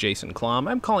name is Jason Klom.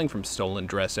 I'm calling from Stolen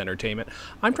Dress Entertainment.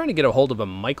 I'm trying to get a hold of a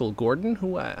Michael Gordon,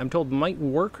 who I'm told might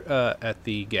work at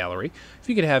the gallery. If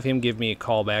you could have him give me a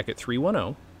call back at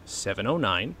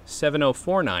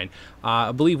 310-709-7049.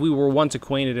 I believe we were once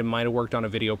acquainted and might have worked on a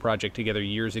video project together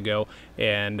years ago,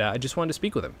 and I just wanted to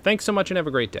speak with him. Thanks so much and have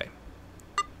a great day.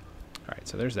 All right,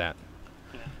 so there's that.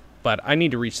 But I need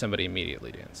to reach somebody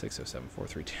immediately, Dan.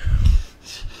 607-432.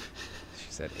 She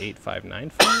said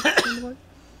 8595.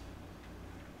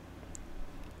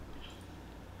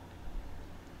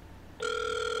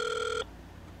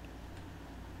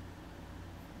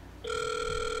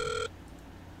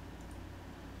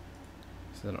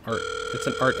 It's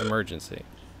an art emergency.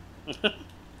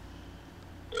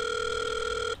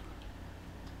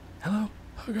 Hello?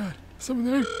 Oh God,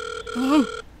 someone there? Hello?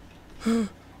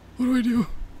 What do I do?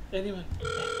 Anyone?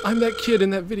 I'm that kid in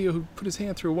that video who put his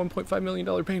hand through a $1.5 million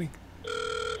painting.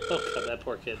 Oh God, that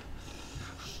poor kid.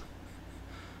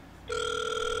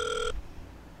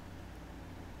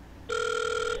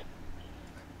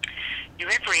 You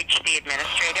have reached the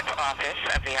administrative office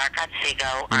of the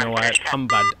Arcot-Seago. You know what?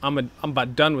 I'm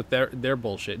about done with their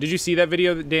bullshit. Did you see that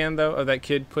video, Dan? Though, of that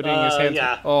kid putting his hands?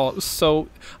 Yeah. Oh, it was so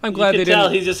I'm glad you they could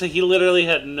tell didn't. he literally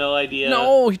had no idea.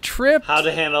 No, he tripped. How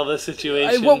to handle this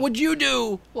situation? What would you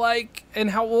do? Like,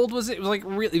 and how old was it? It was like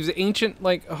really. It was ancient.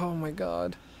 Like, oh my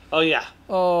God. Oh yeah.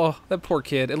 Oh, that poor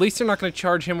kid. At least they're not going to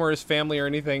charge him or his family or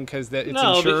anything because it's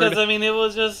no, insured. because I mean it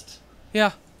was just.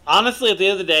 Yeah. Honestly, at the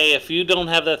end of the day, if you don't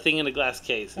have that thing in a glass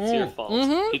case, it's your fault.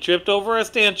 He tripped over a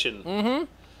stanchion.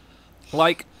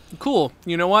 Like, cool.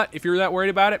 You know what? If you're that worried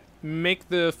about it, make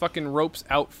the fucking ropes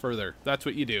out further. That's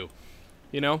what you do.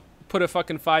 You know? Put a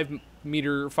fucking 5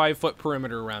 foot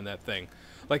perimeter around that thing.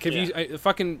 Like, if you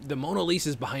fucking the Mona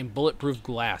Lisa's behind bulletproof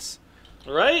glass.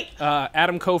 Right?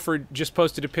 Adam Cofer just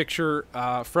posted a picture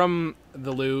from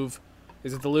the Louvre.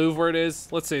 Is it the Louvre where it is?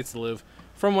 Let's say it's the Louvre.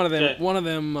 From one of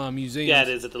them museums. Yeah, it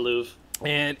is at the Louvre.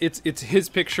 And it's his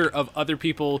picture of other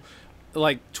people,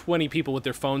 like 20 people with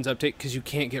their phones up because you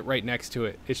can't get right next to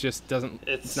it. It just doesn't.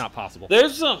 It's not possible.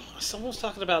 There's someone was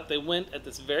talking about they went at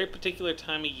this very particular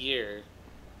time of year,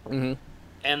 and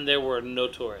there were no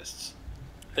tourists.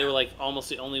 They were like almost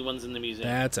the only ones in the museum.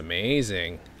 That's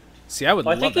amazing. See, I would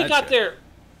love that. I think they got shit. there.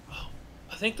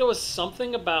 I think there was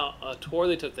something about a tour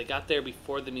they took. They got there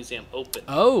before the museum opened.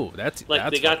 Oh, that's like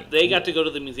that's they got to go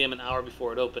to the museum an hour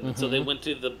before it opened. And so they went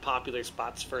to the popular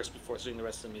spots first before seeing the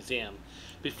rest of the museum,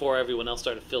 before everyone else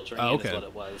started filtering in. Is what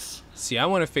it was. See, I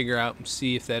want to figure out and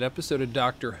see if that episode of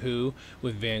Doctor Who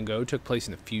with Van Gogh took place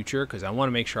in the future, because I want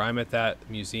to make sure I'm at that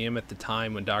museum at the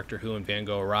time when Doctor Who and Van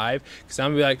Gogh arrive. Because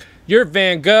I'm gonna be like, "You're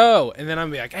Van Gogh," and then I'm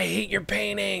gonna be like, "I hate your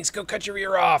paintings. Go cut your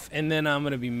ear off." And then I'm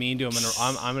gonna be mean to him, and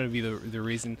I'm gonna be the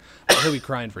reason. He'll be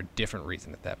crying for a different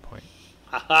reason at that point.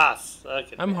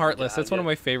 I'm heartless. That's one of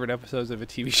my favorite episodes of a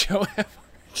TV show ever.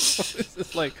 It's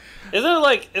just like,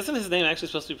 isn't his name actually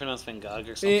supposed to be pronounced Van Gogh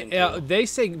or something? They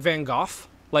say Van Gogh,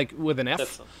 like with an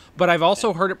F. But I've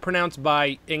also heard it pronounced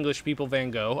by English people Van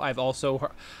Gogh.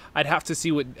 I'd have to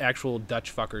see what actual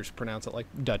Dutch fuckers pronounce it like.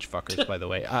 Dutch fuckers, by the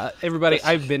way. Everybody,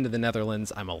 I've been to the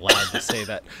Netherlands. I'm allowed to say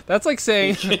that. That's like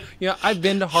saying, I've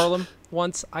been to Harlem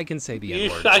once. I can say the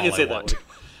N-word. I can say that word.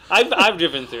 I've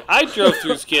driven through. I drove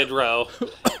through Skid Row.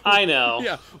 I know.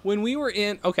 Yeah. When we were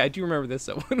in... Okay, I do remember this.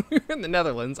 So when we were in the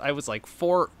Netherlands, I was like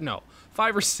 5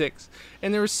 or 6.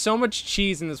 And there was so much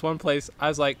cheese in this one place. I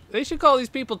was like, they should call these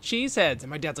people cheeseheads. And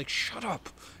my dad's like, shut up.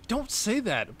 Don't say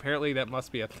that. Apparently that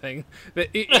must be a thing.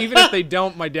 That even if they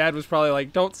don't, my dad was probably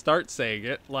like, don't start saying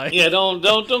it. Like, yeah,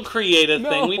 don't create a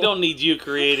thing. We don't need you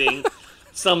creating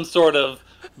some sort of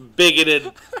bigoted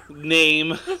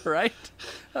name. Right?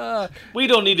 We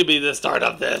don't need to be the start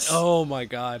of this. Oh my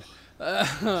god.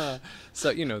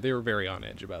 So, they were very on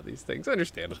edge about these things,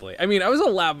 understandably. I mean, I was a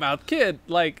loudmouth kid.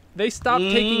 Like, they stopped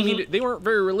taking me to... They weren't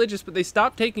very religious, but they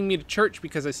stopped taking me to church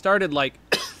because I started, like,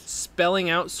 spelling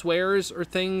out swears or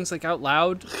things, like, out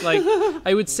loud. Like,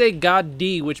 I would say God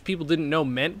D, which people didn't know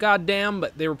meant goddamn,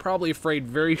 but they were probably afraid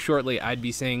very shortly I'd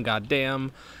be saying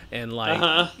goddamn. And, like,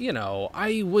 I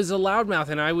was a loudmouth,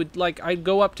 and I'd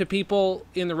go up to people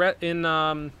in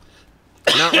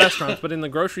not restaurants, but in the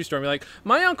grocery store, and be like,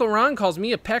 my Uncle Ron calls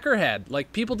me a peckerhead.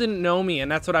 Like, people didn't know me,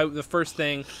 and that's the first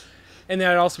thing. And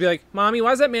then I'd also be like, Mommy,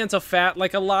 why is that man so fat?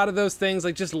 Like, a lot of those things,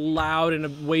 like, just loud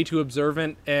and way too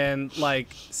observant. And, like,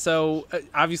 so,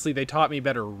 obviously, they taught me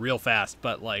better real fast,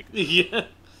 but, like... Yeah.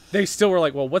 They still were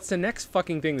like, well, what's the next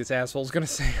fucking thing this asshole's going to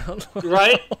say out loud?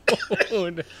 Right?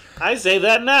 I say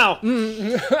that now.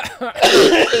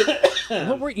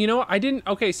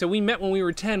 Okay, so we met when we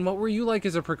were 10. What were you like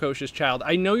as a precocious child?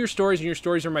 I know your stories, and your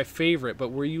stories are my favorite,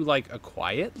 but were you like a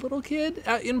quiet little kid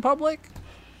in public?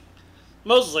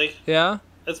 Mostly. Yeah?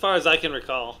 As far as I can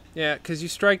recall. Yeah, because you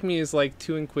strike me as like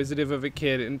too inquisitive of a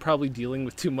kid and probably dealing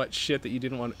with too much shit that you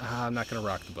didn't want. I'm not going to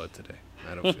rock the boat today.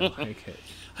 I don't feel like it.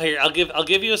 Here, I'll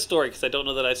give you a story because I don't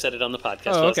know that I said it on the podcast. Oh,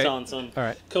 okay. I was telling some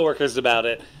coworkers about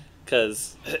it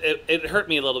because it hurt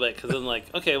me a little bit because I'm like,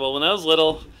 okay, well, when I was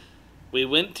little, we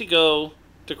went to go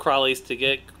to Crawley's to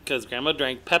get, because Grandma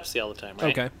drank Pepsi all the time,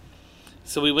 right? Okay.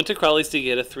 So we went to Crawley's to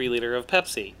get a 3-liter of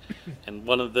Pepsi, and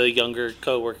one of the younger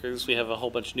coworkers, we have a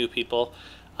whole bunch of new people,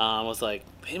 was like,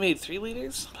 they made 3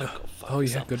 liters? I'm like, go fuck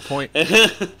yourself. Good point. They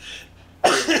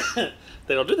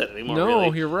don't do that anymore. No,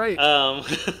 really. You're right.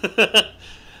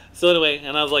 So anyway,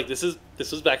 and I was like, this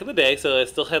was back in the day, so I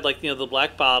still had like the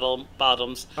black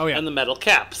bottoms and the metal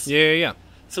caps. Yeah.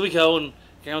 So we go and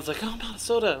Grandma's like, oh, not a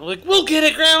soda. I'm like, we'll get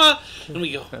it, Grandma. And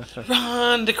we go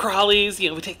run to Crawley's. We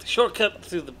take the shortcut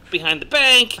through behind the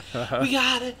bank. We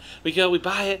got it. We go, we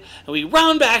buy it, and we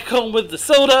run back home with the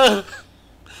soda.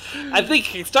 I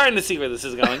think you're starting to see where this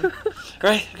is going,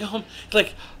 right? We go home. It's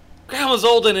like, Grandma's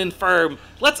old and infirm.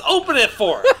 Let's open it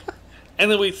for her.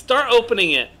 And then we start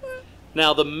opening it.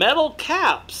 Now, the metal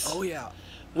caps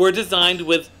were designed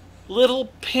with little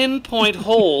pinpoint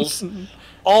holes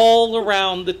all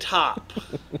around the top.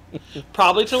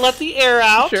 Probably to let the air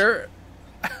out. Sure.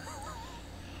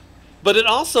 But it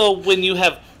also, when you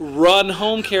have run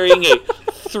home carrying a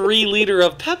 3-liter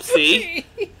of Pepsi,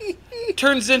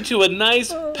 turns into a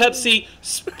nice Pepsi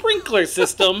sprinkler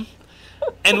system.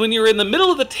 And when you're in the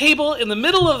middle of the table, in the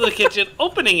middle of the kitchen,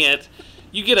 opening it,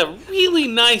 you get a really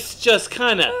nice, just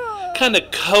kind of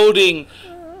coating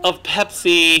of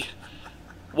Pepsi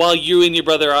while you and your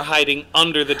brother are hiding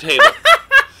under the table.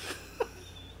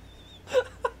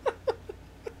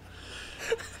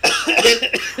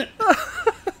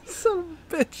 Son of a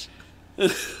bitch.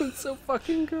 That's so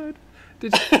fucking good.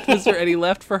 Was there any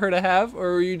left for her to have,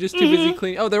 or were you just too busy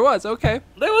cleaning? Oh, there was. Okay.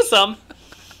 There was some.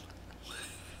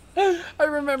 I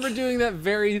remember doing that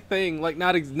very thing, like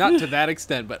not to that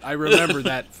extent, but I remember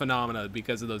that phenomena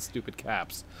because of those stupid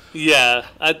caps. Yeah,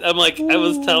 I'm like, I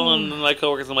was telling my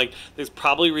coworkers, I'm like, there's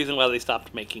probably a reason why they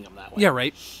stopped making them that way. Yeah,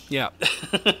 right. Yeah.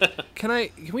 Can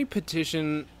we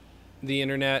petition the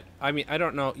internet? I mean, I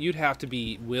don't know. You'd have to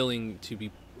be willing to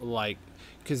be like,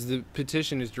 because the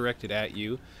petition is directed at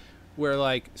you. Where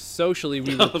like socially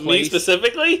we replace me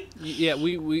specifically. Yeah,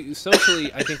 we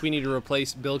socially I think we need to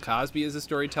replace Bill Cosby as a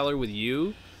storyteller with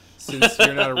you, since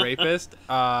you're not a rapist.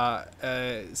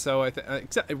 So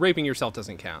except raping yourself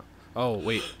doesn't count. Oh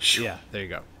wait, yeah, there you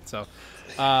go. So,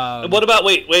 what about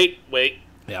wait?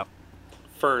 Yeah,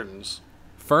 ferns.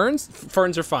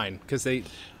 Ferns are fine because they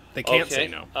can't say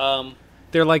no.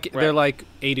 They're like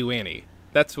Adu Annie.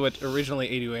 That's what originally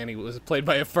Adu Annie was, played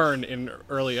by a fern in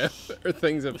early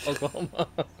things of Oklahoma.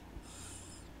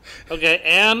 Okay,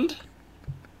 and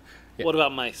what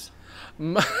about mice?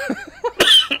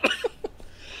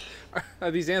 Are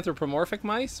these anthropomorphic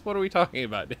mice? What are we talking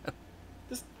about?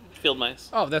 Just field mice.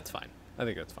 Oh, that's fine. I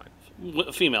think that's fine.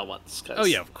 Female ones. Oh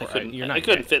yeah, of course. I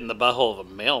couldn't fit in the butthole of a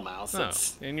male mouse. No,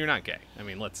 and you're not gay. I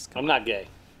mean, I'm not gay.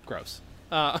 Gross.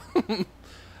 No,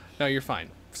 you're fine.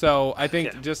 So I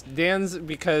think just Dan's,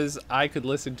 because I could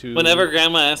listen to... Whenever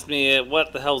Grandma asks me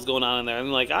what the hell's going on in there, I'm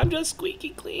like, I'm just squeaky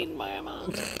clean, Mama.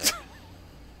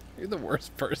 You're the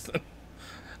worst person.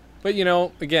 But, you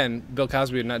know, again, Bill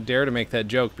Cosby would not dare to make that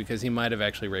joke because he might have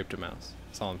actually raped a mouse.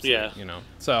 That's all I'm saying, you know.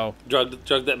 So Drugged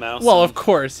that mouse. Well, of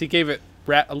course. He gave it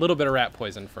a little bit of rat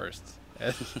poison first.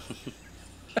 I'll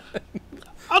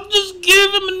just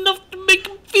give him enough to make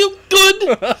him feel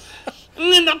good.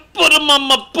 And then I put him on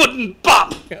my pudding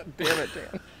pop. God damn it,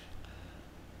 Dan.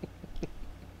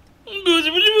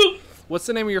 What's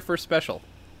the name of your first special?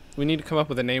 We need to come up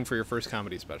with a name for your first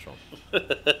comedy special.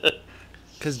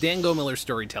 Because Dan Go-Miller's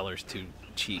storyteller's too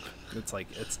cheap. It's like,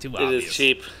 it's too obvious. It is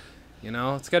cheap. You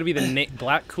know, it's got to be the name.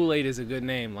 Black Kool-Aid is a good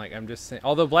name. Like, I'm just saying.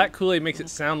 Although Black Kool-Aid makes it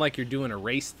sound like you're doing a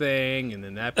race thing, and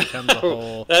then that becomes a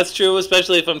whole... That's true,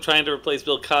 especially if I'm trying to replace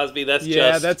Bill Cosby.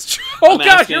 Yeah, that's true. Oh,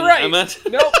 God, you're right. No,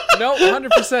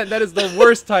 100%. That is the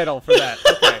worst title for that.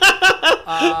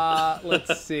 Okay.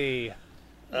 Let's see.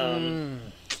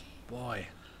 Boy.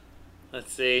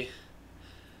 Let's see.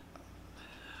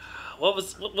 What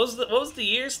was the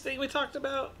years thing we talked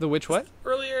about? The which what?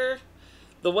 Earlier.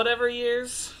 The whatever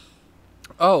years.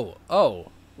 Oh.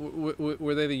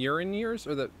 Were they the urine years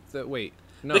or the wait?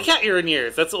 No. The cat urine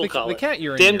years. That's what we'll call it. The cat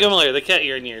urine Dan years. Go-Miller, the cat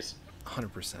urine years.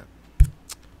 100%.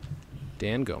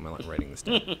 Dan Go-Miller, writing this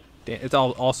down. It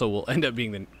also will end up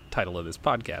being the title of this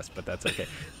podcast, but that's okay.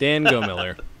 Dan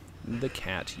Go-Miller, the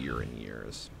cat urine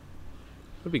years.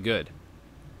 Would be good.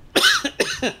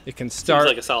 It can start.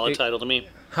 Seems like a solid title to me.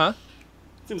 Huh?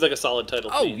 Seems like a solid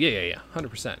title to me. Yeah.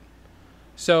 100%.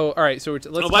 So, all right. So let's.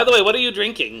 Oh, by the way, what are you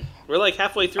drinking? We're like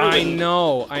halfway through. I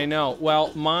know.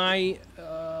 Well, my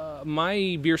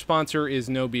beer sponsor is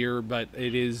no beer, but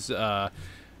it is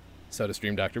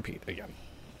SodaStream Dr. Pete again.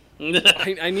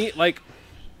 I need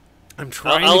I'm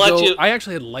trying to go. I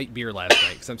actually had light beer last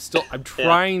night because I'm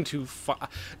trying to.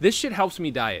 This shit helps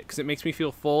me diet because it makes me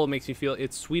feel full. It makes me feel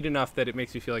it's sweet enough that it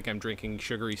makes me feel like I'm drinking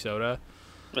sugary soda.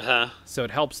 So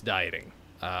it helps dieting.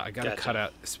 I gotta cut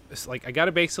out. I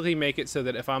gotta basically make it so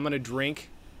that if I'm gonna drink,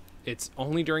 it's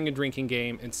only during a drinking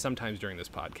game and sometimes during this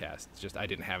podcast. It's just I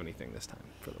didn't have anything this time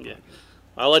for the podcast.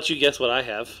 I'll let you guess what I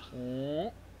have.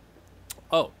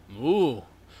 Oh, ooh.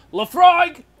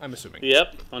 Lafroig! I'm assuming.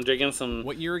 Yep, I'm drinking some...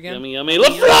 What year again? Yummy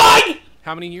Lafroig!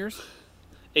 How many years?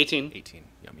 18. 18.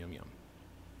 Yum.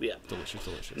 Yeah. Delicious.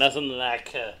 Nothing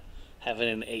like having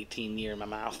an 18 year in my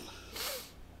mouth.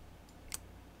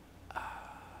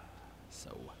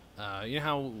 So, you know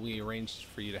how we arranged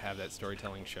for you to have that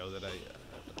storytelling show that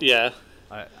Yeah.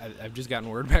 I've just gotten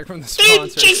word back from the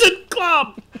sponsor. Hey, Jason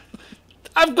Klom!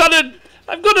 I've got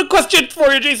a question for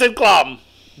you, Jason Klom!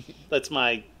 That's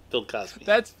my... Bill Cosby.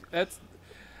 That's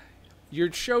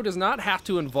your show does not have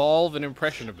to involve an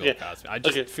impression of Bill Cosby. I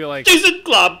just feel like Jason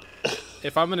Klom.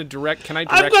 If I'm going to direct, can I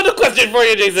direct? I've got a question for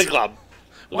you, Jason Klom.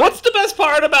 What's the best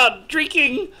part about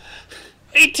drinking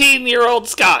 18-year-old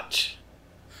scotch?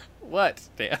 What,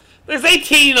 Dan? There's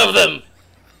 18 of them,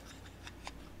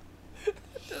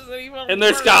 Doesn't even and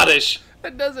they're work. Scottish.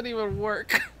 That doesn't even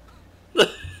work.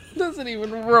 Doesn't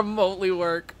even remotely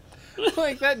work.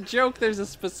 Like that joke, there's a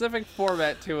specific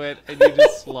format to it, and you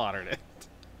just slaughtered it.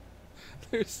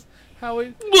 There's how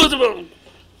it.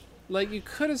 Like, you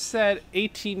could have said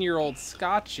 18-year-old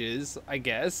Scotches, I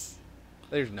guess.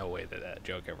 There's no way that that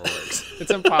joke ever works.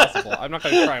 It's impossible. I'm not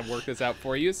going to try and work this out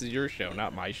for you. This is your show,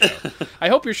 not my show. I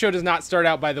hope your show does not start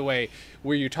out, by the way,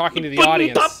 where you're talking to the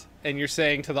audience, and you're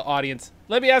saying to the audience,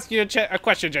 let me ask you a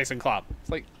question, Jason Klopp. It's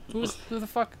like, who the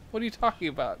fuck? What are you talking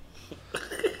about?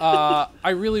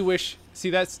 I really wish... See,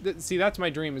 that's my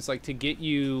dream, is like to get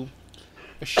you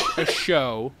a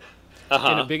show...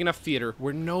 in a big enough theater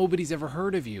where nobody's ever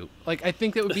heard of you. Like, I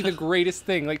think that would be the greatest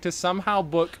thing. Like, to somehow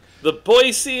book... The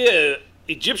Boise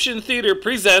Egyptian Theater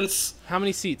presents... How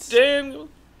many seats? Daniel.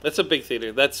 That's a big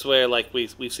theater. That's where, like,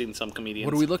 we've seen some comedians.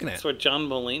 What are we looking at? That's where John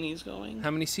Mulaney's going.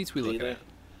 How many seats we looking Theater.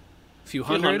 at? Few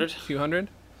hundred? Few hundred?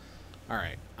 All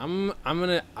right. I'm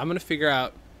gonna figure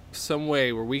out some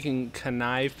way where we can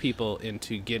connive people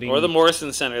into getting... Or the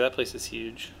Morrison Center. That place is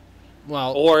huge.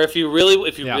 Well... Or if you really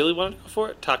want to go for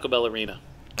it, Taco Bell Arena.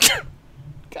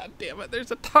 God damn it! There's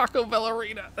a Taco Bell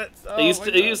Arena. That's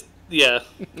yeah,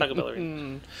 Taco Bell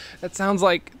Arena. That sounds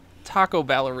like Taco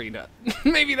Ballerina.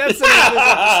 Maybe that's the name of this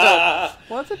episode.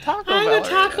 What's a Taco Ballerina? I'm a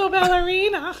Taco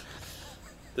Ballerina.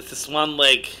 This is Swan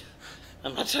Lake.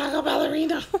 I'm a Taco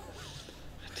Ballerina.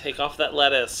 Take off that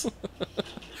lettuce.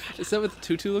 Is that what the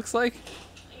tutu looks like?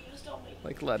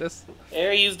 Like lettuce?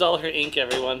 Air used all her ink,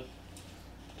 everyone.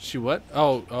 She what?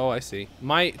 Oh, I see.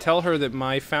 Tell her that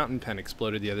my fountain pen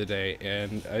exploded the other day,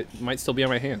 and it might still be on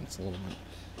my hands a little bit.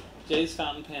 Jay's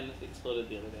fountain pen exploded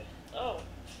the other day. Oh,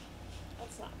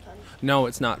 that's not fun. No,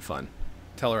 it's not fun.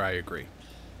 Tell her I agree.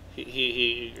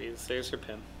 He agrees. There's her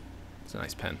pen. It's a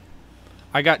nice pen.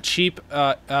 I got cheap.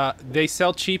 They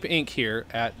sell cheap ink here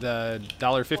at the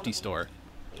 $1.50 store.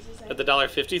 At the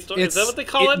 $1.50 store? Is that what they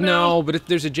call it now? No, but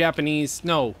there's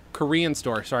a Korean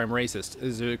store. Sorry, I'm racist.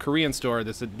 There's a Korean store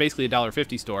that's basically a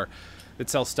 $1.50 store that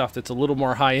sells stuff that's a little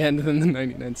more high-end than the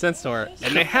 99-cent store.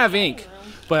 And they have ink,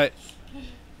 but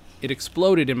it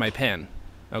exploded in my pen.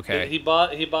 Okay. He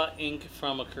bought ink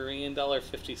from a Korean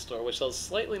 $1.50 store, which sells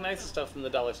slightly nicer stuff than the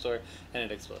dollar store, and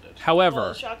it exploded. However,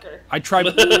 Oh, shocker. I tried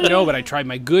I tried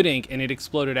my good ink, and it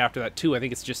exploded after that, too. I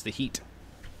think it's just the heat.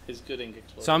 His good ink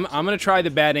exploded. So I'm going to try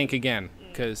the bad ink again,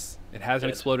 because it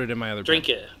hasn't exploded in my other Drink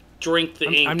pen. it. Drink the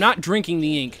ink. I'm not drinking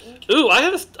the ink. Ooh, I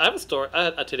have a story,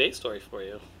 a Today story for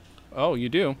you. Oh, you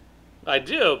do? I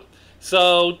do.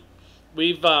 So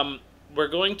we're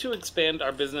going to expand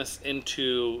our business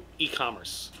into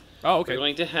e-commerce. Oh, okay. We're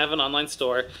going to have an online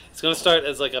store. It's going to start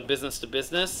as like a business to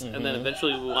business, and then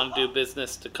eventually we want to do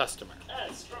business to customer.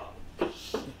 That's strong.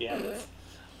 Yeah.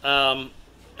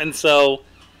 And so,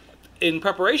 in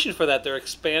preparation for that, they're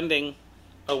expanding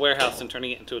a warehouse and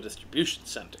turning it into a distribution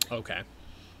center. Okay.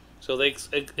 So they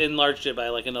enlarged it by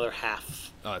like another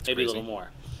half, that's maybe crazy. a little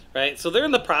more. Right? So they're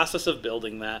in the process of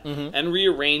building that and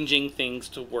rearranging things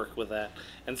to work with that.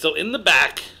 And so in the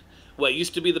back, what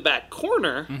used to be the back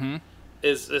corner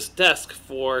is this desk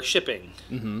for shipping.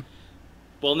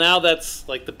 Well, now that's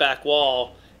like the back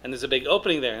wall, and there's a big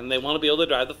opening there, and they want to be able to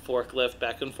drive the forklift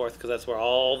back and forth because that's where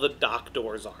all the dock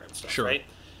doors are and stuff, Sure. right?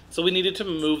 So we needed to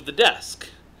move the desk.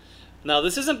 Now,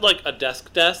 this isn't like a desk.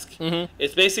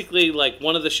 It's basically like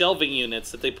one of the shelving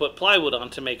units that they put plywood on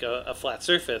to make a flat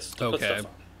surface to put stuff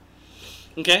on.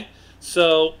 Okay?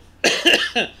 So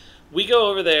we go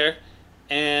over there,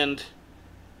 and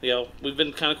we've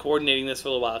been kind of coordinating this for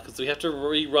a little while because we have to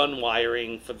rerun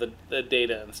wiring for the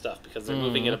data and stuff because they're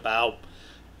moving it about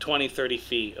 20, 30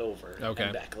 feet over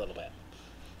and back a little bit.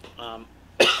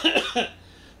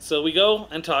 So we go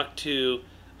and talk to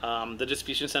the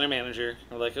distribution center manager.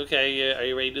 We're like, okay, are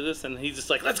you ready to do this? And he's just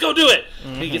like, let's go do it.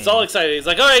 And he gets all excited. He's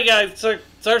like, all right, guys,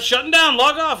 start shutting down,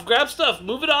 log off, grab stuff,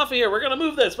 move it off of here. We're going to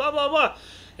move this, blah, blah, blah.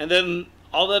 And then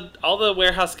all the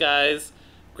warehouse guys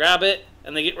grab it,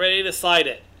 and they get ready to slide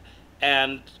it.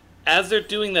 And as they're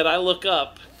doing that, I look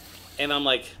up, and I'm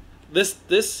like,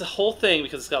 this whole thing,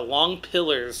 because it's got long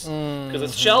pillars, because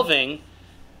it's shelving,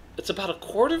 it's about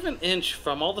 1/4 of an inch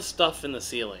from all the stuff in the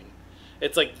ceiling.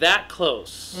 It's like that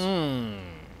close.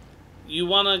 You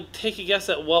want to take a guess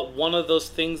at what one of those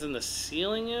things in the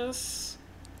ceiling is?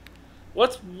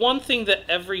 What's one thing that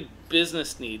every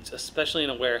business needs, especially in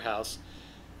a warehouse,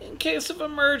 in case of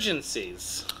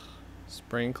emergencies?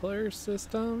 Sprinkler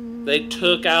system? They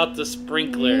took out the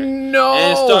sprinkler. No!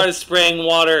 And it started spraying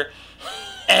water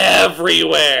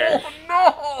everywhere.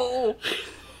 Oh,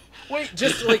 no! Wait,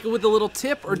 just like with a little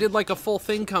tip, or did like a full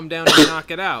thing come down and knock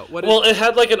it out? What? Well, it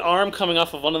had like an arm coming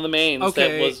off of one of the mains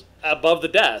Okay. that was above the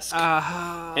desk,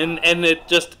 and it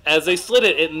just as they slid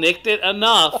it, it nicked it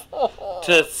enough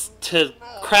to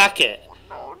crack it,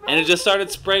 and it just started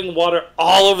spraying water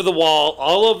all over the wall,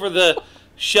 all over the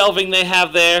shelving they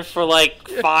have there for like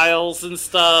files and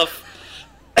stuff.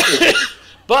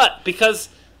 But because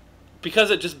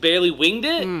it just barely winged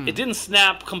it, it didn't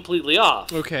snap completely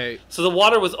off. Okay. So the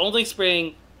water was only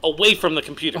spraying away from the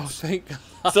computers. Oh, thank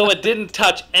God. So it didn't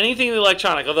touch anything in the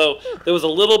electronic, although there was a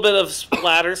little bit of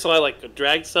splatter, so I like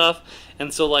dragged stuff.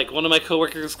 And so like one of my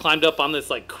coworkers climbed up on this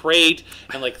like crate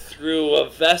and like threw a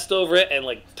vest over it and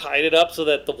like tied it up so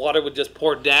that the water would just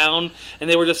pour down, and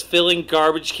they were just filling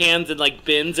garbage cans and like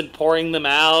bins and pouring them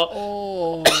out.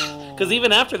 Oh. Because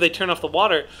even after they turn off the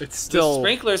water, It's still- the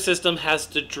sprinkler system has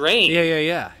to drain.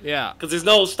 Yeah. Because there's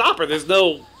no stopper, there's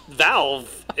no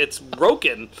valve, it's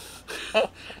broken.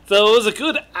 So it was a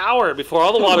good hour before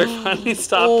all the water finally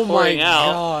stopped pouring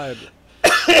out.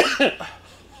 God.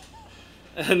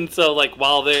 And so, like,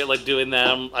 while they're like doing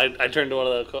that, I turned to one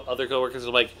of the other coworkers and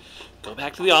I'm like, go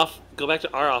back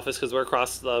to our office because we're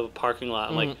across the parking lot.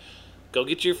 I'm like, go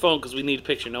get your phone because we need a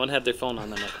picture. No one had their phone on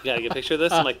them. Like, we gotta get a picture of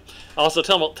this. I'm like, also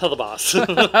tell the boss. So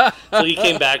he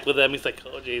came back with them. He's like,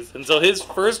 oh jeez. And so his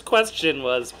first question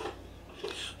was,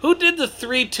 who did the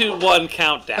 3, 2, 1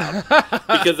 countdown?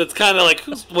 Because it's kind of like,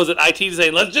 was it IT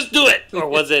saying let's just do it, or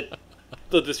was it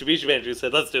the distribution manager who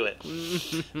said let's do it?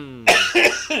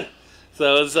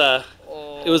 So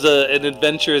it was an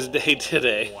adventurous day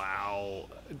today. Wow.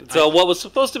 So what was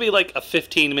supposed to be like a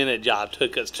 15-minute job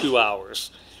took us 2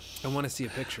 hours. I want to see a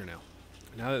picture now.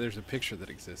 Now that there's a picture that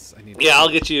exists, I need. Yeah, I'll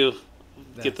get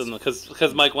That's- them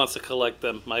because Mike wants to collect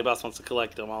them. My boss wants to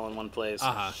collect them all in one place.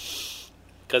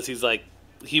 Because he's like,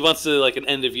 he wants to do like an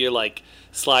end of year like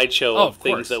slideshow of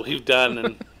things that we've done,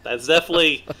 and that's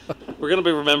definitely we're gonna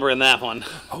be remembering that one.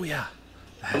 Oh yeah.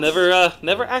 Never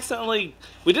accidentally.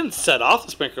 We didn't set off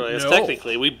the sprinkler. I guess,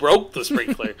 technically, we broke the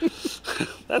sprinkler.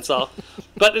 That's all.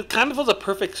 But it kind of was a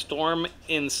perfect storm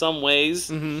in some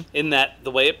ways. In that the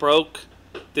way it broke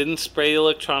didn't spray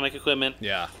electronic equipment.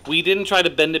 Yeah. We didn't try to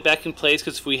bend it back in place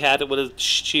because if we had, it would have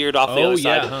sheared off the Oh, other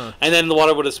yeah, side, huh. and then the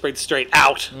water would have sprayed straight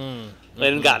out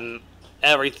and gotten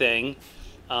everything.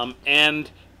 And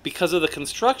because of the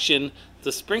construction,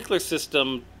 the sprinkler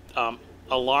system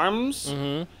alarms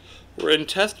were in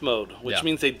test mode, which Yeah.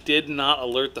 means they did not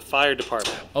alert the fire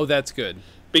department. Oh, that's good.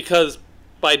 Because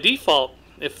by default,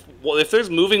 if there's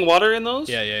moving water in those,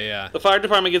 Yeah. the fire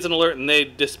department gets an alert and they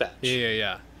dispatch.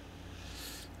 Yeah.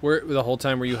 The whole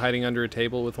time were you hiding under a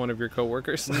table with one of your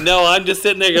coworkers? No, I'm just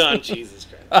sitting there going, Jesus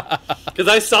Christ. Because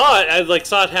I saw it. I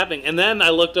saw it happening. And then I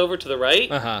looked over to the right,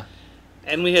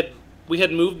 and we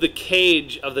had moved the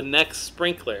cage of the next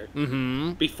sprinkler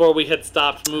before we had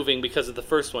stopped moving because of the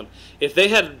first one. If they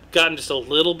had gotten just a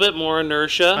little bit more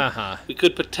inertia, we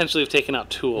could potentially have taken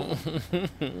out Tool.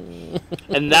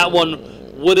 And that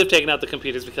one would have taken out the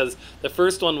computers because the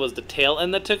first one was the tail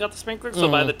end that took out the sprinkler. So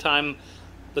by the time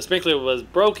the sprinkler was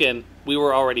broken, we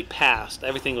were already past.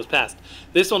 Everything was past.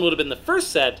 This one would have been the first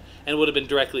set and would have been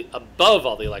directly above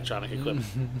all the electronic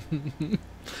equipment.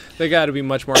 They got to be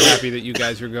much more happy that you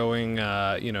guys are going,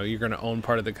 you're going to own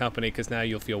part of the company because now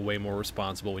you'll feel way more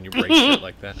responsible when you break shit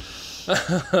like that.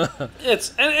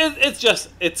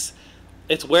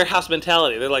 It's warehouse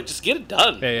mentality. They're like, just get it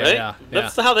done, right? Yeah.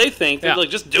 That's how they think. They're like,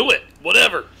 just do it,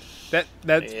 whatever.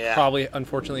 That's probably,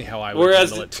 unfortunately, how I would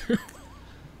Whereas handle it too.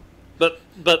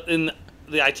 But in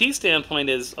the IT standpoint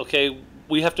is, okay,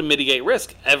 we have to mitigate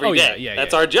risk every day.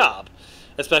 That's our job,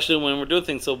 especially when we're doing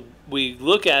things. So we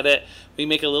look at it, we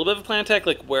make a little bit of a plan tech,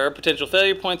 like where are potential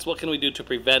failure points, what can we do to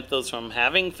prevent those from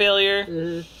having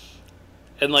failure?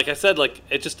 And like I said, like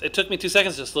it took me 2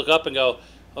 seconds to just look up and go,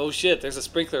 oh shit, there's a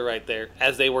sprinkler right there,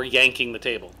 as they were yanking the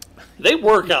table. They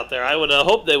work out there. I would have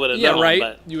hoped they would have known. Yeah, right.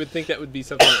 But, you would think that would be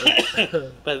something.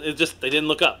 but it just, they didn't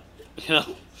look up,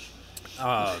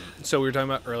 So we were talking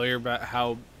about earlier about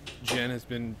how Jen has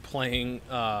been playing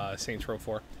Saints Row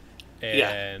 4.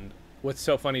 And what's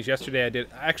so funny is yesterday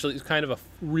it's kind of a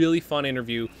really fun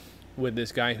interview with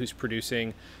this guy who's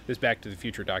producing this Back to the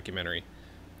Future documentary.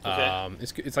 Okay.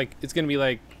 It's going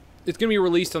to be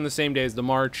released on the same day as the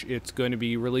March. It's going to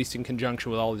be released in conjunction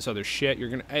with all this other shit.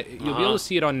 You'll be able to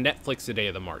see it on Netflix the day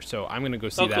of the March. So I'm going to go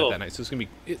see that night. So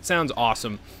it sounds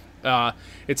awesome.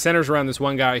 It centers around this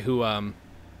one guy who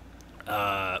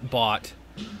bought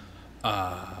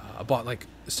like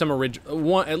some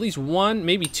at least one,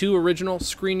 maybe two original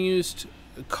screen used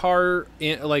car.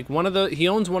 He owns one of the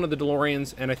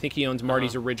DeLoreans, and I think he owns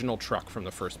Marty's original truck from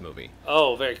the first movie.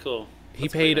 Oh, very cool. He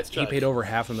That's a pretty paid nice he truck. paid over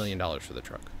 $500,000 for the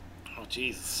truck. Oh,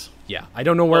 jeez. Yeah, I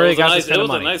don't know where Well, they got this it kind of was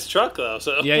money. a nice truck, though.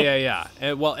 So Yeah.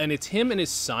 And it's him and his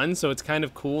son, so it's kind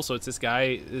of cool. So it's this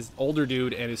guy, this older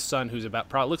dude, and his son, who's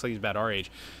probably looks like he's about our age,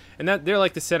 and that they're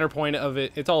like the center point of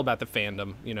it. It's all about the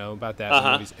fandom, about that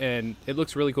movies, and it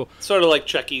looks really cool. Sort of like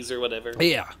Trekkies or whatever.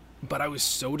 Yeah, but I was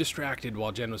so distracted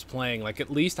while Jen was playing. Like, at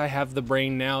least I have the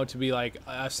brain now to be like,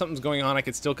 if something's going on, I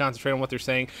could still concentrate on what they're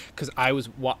saying, because I was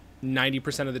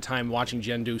 90% of the time watching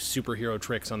Jen do superhero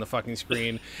tricks on the fucking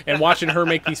screen and watching her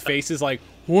make these faces like,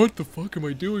 what the fuck am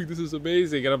I doing? This is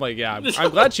amazing. And I'm like, yeah, I'm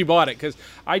glad she bought it, because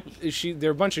there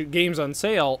are a bunch of games on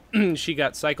sale. She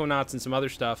got Psychonauts and some other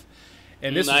stuff.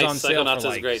 And this was on sale Psychonauts for is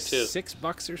like great, too.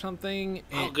 $6 or something.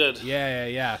 Oh, And- good.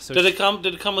 Yeah. So Did it come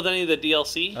with any of the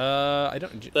DLC? I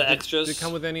don't. The extras? Did it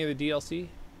come with any of the DLC,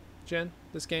 Jen?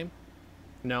 This game?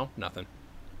 No, nothing.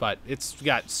 But it's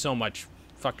got so much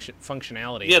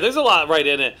functionality. Yeah, there's a lot right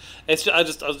in it. It's I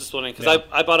was just wondering because Yeah.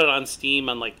 I bought it on Steam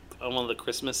on one of the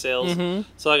Christmas sales,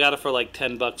 so I got it for like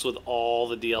 $10 with all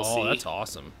the DLC. Oh, that's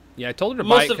awesome. Yeah, I told her to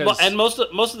buy it most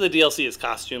of the DLC is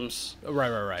costumes.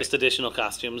 Right. Just additional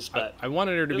costumes, but I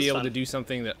wanted her to it be was able fun. to do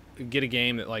something get a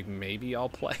game that like maybe I'll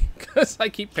play, because I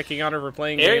keep picking on her for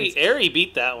playing games. Ari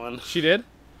beat that one. She did.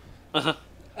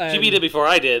 She beat it before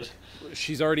I did.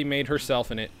 She's already made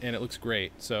herself in it, and it looks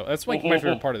great. So that's like my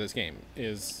favorite part of this game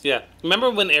is. Yeah, remember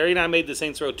when Ari and I made the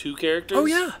Saints Row 2 characters? Oh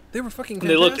yeah, they were fucking And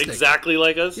fantastic. they looked exactly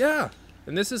like us. Yeah.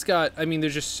 And this has got, I mean,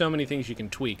 there's just so many things you can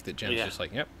tweak that Jen's Yeah. just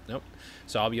like, yep, nope.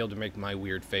 So I'll be able to make my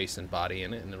weird face and body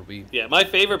in it, and it'll be. Yeah, my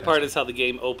favorite part is how the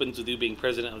game opens with you being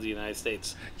president of the United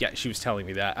States. Yeah, she was telling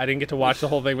me that. I didn't get to watch the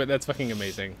whole thing, but that's fucking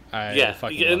amazing. I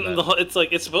fucking and love that.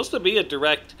 it's supposed to be a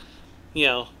direct,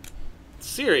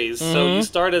 series. So you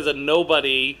start as a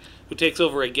nobody who takes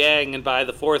over a gang, and by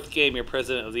the fourth game, you're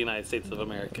president of the United States of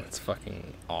America. That's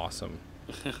fucking awesome.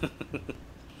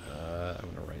 I'm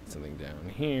gonna write something down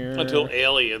here. Until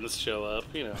aliens show up,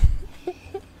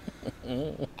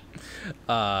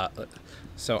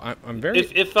 So I'm very.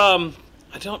 If I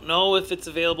don't know if it's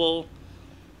available,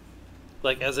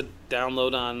 like as a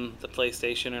download on the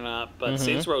PlayStation or not, but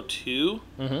Saints Row 2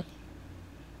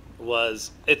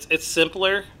 was it's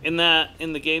simpler in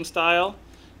the game style.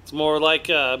 It's more like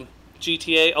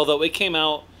GTA, although it came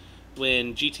out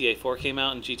when GTA 4 came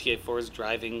out, and GTA 4's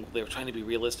driving, they were trying to be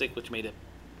realistic, which made it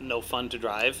no fun to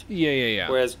drive. Yeah.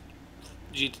 Whereas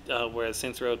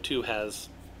Saints Row 2 has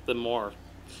the more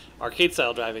arcade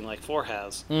style driving like 4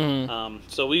 has.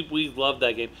 So we love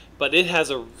that game, but it has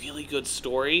a really good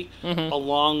story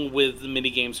along with the mini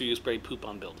games where you spray poop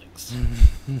on buildings.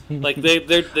 Like they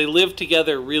live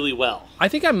together really well. I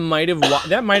think I might have.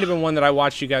 That might have been one that I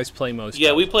watched you guys play most.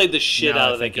 Yeah, of. we played the shit Now out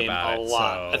I of that think game about a it,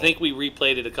 lot. so- I think we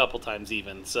replayed it a couple times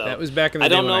even. So That was back in the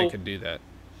day when I could do that.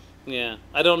 Yeah,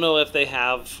 I don't know if they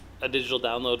have a digital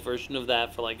download version of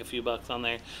that for like a few bucks on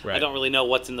there. Right. I don't really know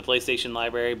what's in the PlayStation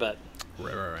library, but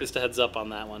Right. just a heads up on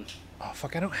that one. Oh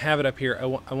fuck! I don't have it up here.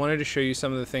 I wanted to show you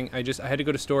some of the thing. I had to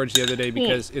go to storage the other day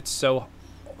because it's so.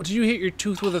 Did you hit your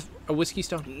tooth with a whiskey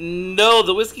stone? No,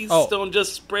 the whiskey stone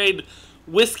just sprayed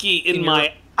whiskey in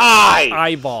my eye.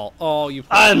 Eyeball. Oh, you.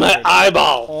 On my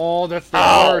eyeball. Oh, that's the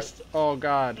Ow. worst. Oh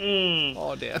God.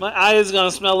 Oh damn. My eye is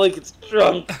gonna smell like it's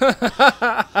drunk.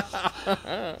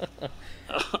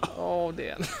 Oh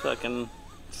damn. Fucking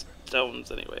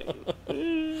stones, anyway.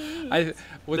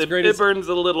 What's great it is burns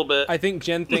a little bit. I think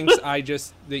Jen thinks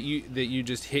that you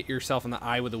just hit yourself in the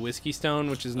eye with a whiskey stone,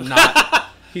 which is not.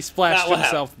 He splashed Not what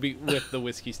himself with the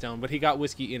whiskey stone, but he got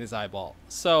whiskey in his eyeball,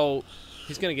 so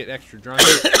he's gonna get extra drunk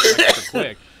extra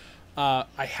quick.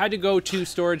 I had to go to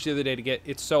storage the other day to get.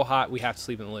 It's so hot, we have to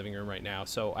sleep in the living room right now,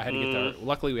 so I had to get there.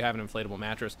 Luckily, we have an inflatable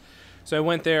mattress, so I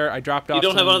went there. I dropped off. You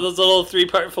don't have one of those little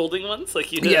 3-part folding ones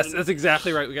like you did? Yes, that's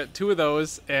exactly right. We got 2 of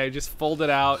those, and I just fold it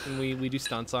out, and we do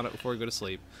stunts on it before we go to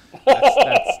sleep.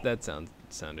 That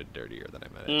sounded dirtier than I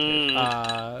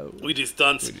meant it. We do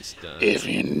stunts. If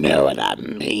you know what I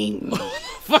mean.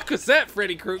 Fuck was that,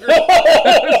 Freddy Krueger? That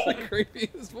was the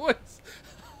creepiest voice.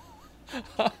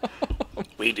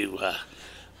 We do,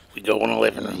 we go in the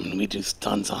living room and we do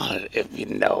stunts on it, if you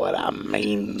know what I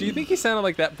mean. Do you think he sounded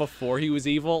like that before he was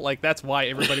evil? Like, that's why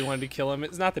everybody wanted to kill him?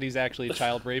 It's not that he's actually a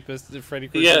child rapist. Freddy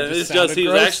Krueger Yeah, just it's sounded just he's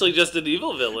gross. actually just an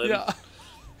evil villain. Yeah.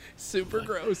 Super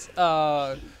gross.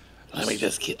 Let me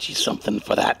just get you something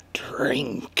for that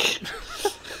drink.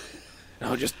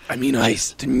 No, I mean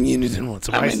ice. I mean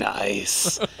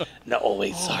ice. No,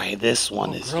 wait, sorry. This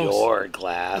one is gross. your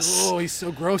glass. Oh, he's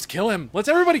so gross. Kill him. Let's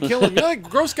everybody kill him. You're like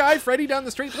gross guy, Freddy down the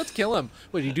street. Let's kill him.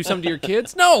 What, did you do something to your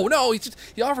kids? No.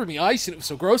 He offered me ice and it was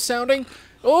so gross sounding.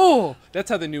 Oh, that's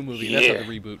how the new movie, that's how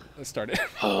the reboot started.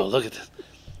 Oh, look at this.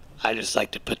 I just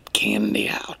like to put candy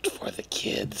out for the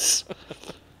kids.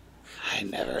 I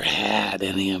never had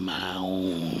any of my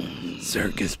own.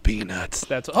 Circus peanuts.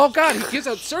 That's oh god, he gives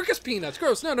out circus peanuts.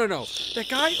 Gross. No. That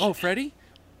guy. Oh, Freddy.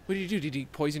 What did you do? Did he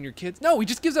poison your kids? No, he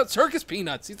just gives out circus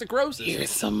peanuts. He's the grossest. Here's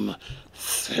some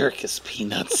circus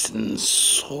peanuts and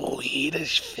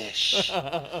Swedish fish.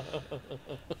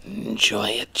 Enjoy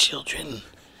it, children.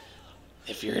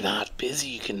 If you're not busy,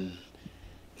 you can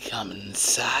come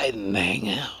inside and hang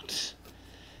out.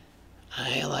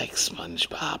 I like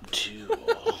SpongeBob too.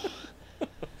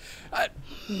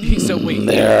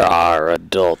 There are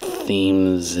adult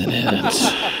themes in it.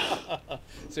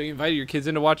 So you invited your kids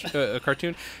in to watch a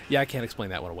cartoon? Yeah, I can't explain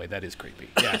that one away. That is creepy.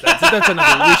 Yeah, that's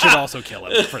another. We should also kill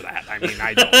him for that. I mean,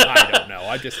 I don't know.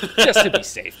 I just to be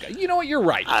safe. You know what? You're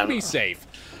right. To be safe.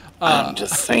 I'm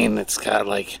just saying it's got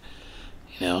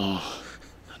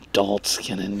adults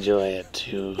can enjoy it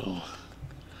too.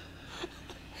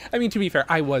 I mean, to be fair,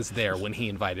 I was there when he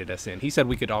invited us in. He said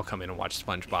we could all come in and watch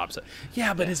SpongeBob. So,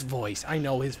 yeah, but his voice. I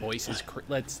know his voice is.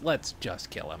 Let's just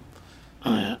kill him.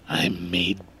 I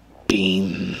made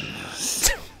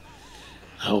beans.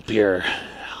 Hope you're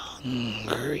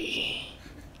hungry.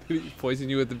 Poison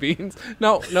you with the beans?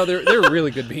 No, they're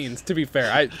really good beans. To be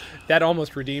fair, that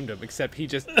almost redeemed him. Except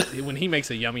when he makes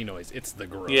a yummy noise, it's the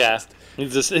grossest.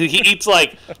 Yeah, he eats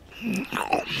like.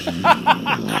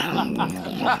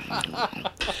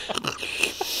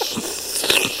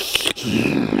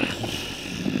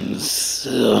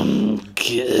 So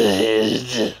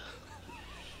good.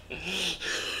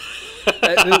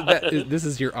 This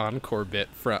is your encore bit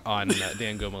on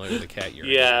Dan Gomiller the Cat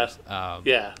Urine. Yeah,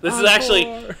 yeah. This is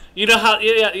actually, you know how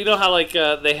like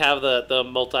they have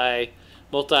the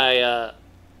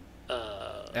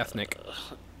ethnic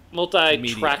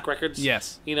multi-track records.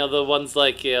 Yes. You know the ones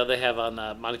like they have on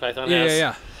Monty Python.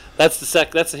 Yeah. That's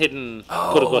the hidden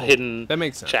quote unquote hidden. That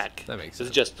makes sense. Track. That makes sense.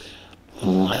 It's just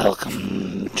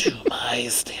welcome to my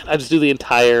stand. I just do the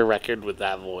entire record with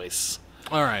that voice.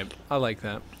 All right, I like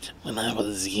that. When I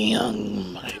was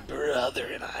young, my brother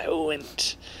and I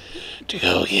went to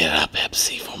go get a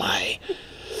Pepsi for my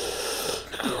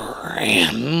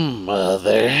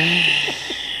grandmother.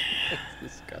 That's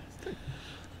disgusting.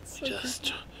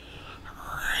 Just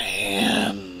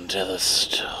ran to the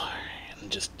store and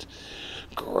just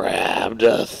grabbed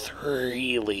a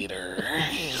 3-liter.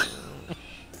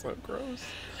 So gross.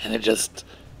 And it just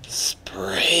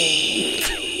sprayed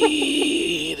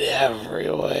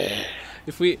everywhere.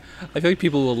 I feel like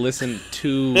people will listen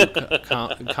to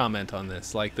comment on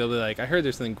this. Like they'll be like, "I heard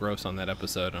there's something gross on that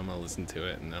episode. I'm gonna listen to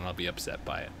it, and then I'll be upset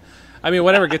by it." I mean,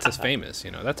 whatever gets us famous,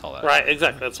 that's all that. Right,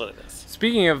 exactly. That's what it is.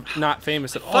 Speaking of not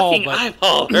famous at all, fucking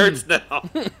eyeball hurts now.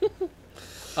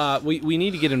 We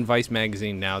need to get in Vice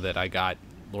magazine now that I got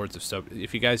Lords of Soap.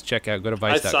 If you guys check out, go to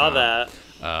Vice.com. I saw that.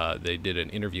 They did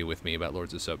an interview with me about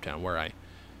Lords of Soaptown where I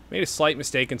made a slight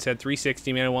mistake and said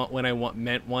 360 meant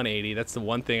 180. That's the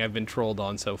one thing I've been trolled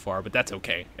on so far, but that's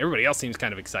okay. Everybody else seems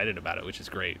kind of excited about it, which is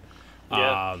great.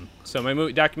 Yeah. So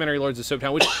my documentary Lords of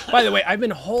Soaptown, which by the way I've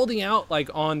been holding out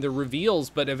on the reveals,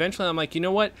 but eventually I'm like, you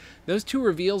know what? Those 2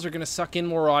 reveals are gonna suck in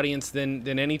more audience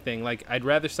than anything. Like I'd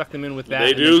rather suck them in with that.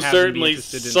 They do certainly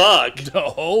suck.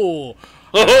 Oh.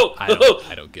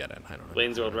 I don't get it. I don't know.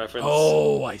 Wayne's World reference.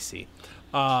 Oh, I see.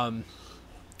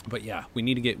 But yeah, we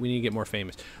need to get more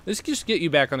famous. Let's just get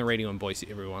you back on the radio in Boise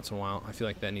every once in a while. I feel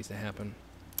like that needs to happen.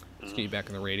 Let's get you back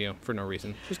on the radio for no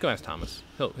reason. Just go ask Thomas.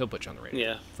 He'll put you on the radio.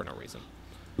 Yeah. For no reason.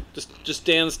 Just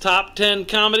Dan's top 10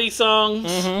 comedy songs.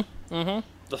 Mm-hmm.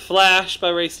 The Flash by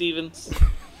Ray Stevens.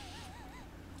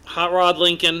 Hot Rod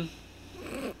Lincoln.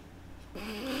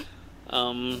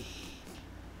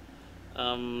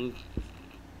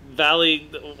 Valley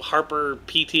Harper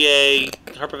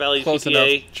PTA, Harper Valley Close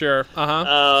PTA. Enough. Sure.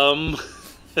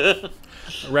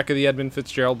 Wreck of the Edmund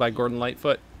Fitzgerald by Gordon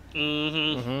Lightfoot.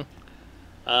 The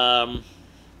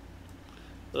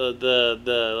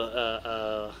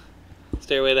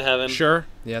Stairway to Heaven. Sure.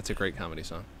 Yeah, it's a great comedy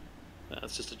song.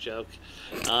 That's just a joke.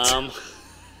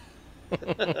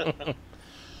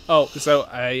 Oh, so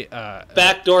I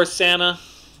Backdoor Santa.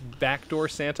 Backdoor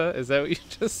Santa? Is that what you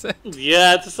just said?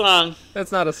 Yeah, it's a song.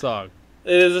 That's not a song.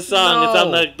 It is a song. No. It's on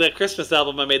the Christmas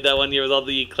album I made that one year with all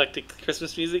the eclectic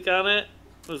Christmas music on it.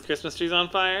 With Christmas trees on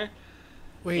fire.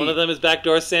 Wait. One of them is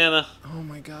Backdoor Santa. Oh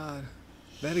my god.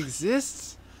 That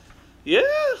exists? Yeah.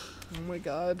 Oh my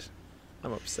god.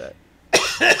 I'm upset.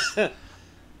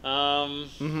 What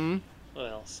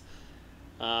else?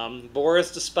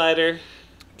 Boris the Spider.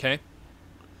 Okay.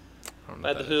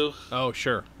 By The Who. Oh,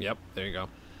 sure. Yep. There you go.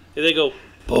 Here they go.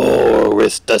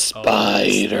 Boris the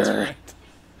Spider.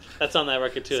 That's right. That's on that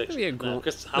record too. It's gonna be a, No, Halloween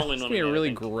it's one. gonna be a I really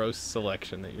think. gross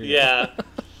selection that you're. Yeah.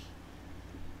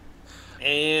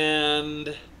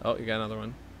 And Oh, you got another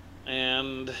one.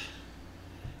 and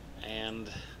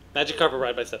Magic Carpet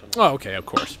Ride by Steppenwolf. Oh, okay, of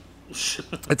course.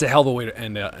 It's a hell of a way to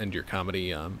end your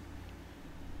comedy, album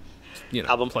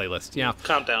playlist. Yeah.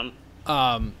 Countdown.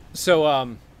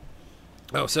 So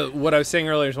what I was saying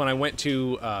earlier is when I went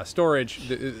to storage,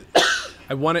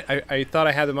 I thought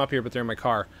I had them up here, but they're in my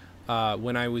car.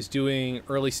 When I was doing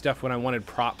early stuff, when I wanted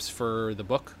props for the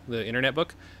book, the internet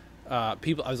book, I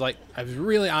was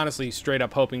really honestly straight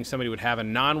up hoping somebody would have a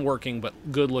non-working but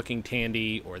good-looking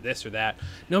Tandy or this or that.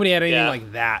 Nobody had anything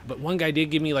like that, but one guy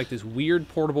did give me like this weird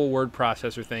portable word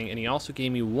processor thing, and he also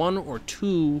gave me 1 or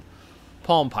 2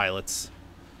 Palm Pilots.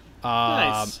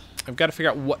 Nice. I've got to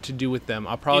figure out what to do with them.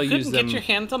 I'll probably use them. You couldn't get your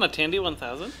hands on a Tandy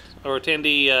 1000 or a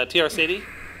Tandy TRS-80?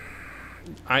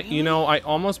 I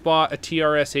almost bought a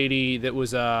TRS-80 that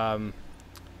was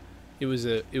it was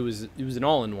an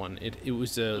all-in-one. It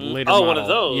was a later model. One of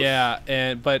those.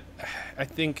 Yeah, but I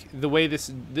think the way it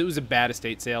was a bad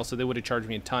estate sale, so they would have charged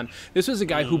me a ton. This was a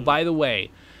guy who, by the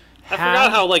way, I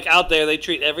forgot how out there they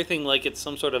treat everything like it's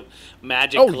some sort of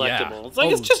magic collectible. Yeah. It's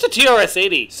like it's just a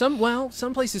TRS-80.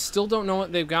 Some places still don't know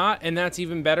what they've got, and that's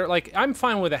even better. Like, I'm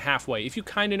fine with a halfway. If you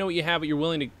kind of know what you have, but you're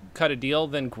willing to cut a deal,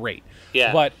 then great.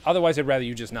 Yeah. But otherwise, I'd rather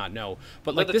you just not know.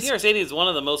 But like the TRS-80 is one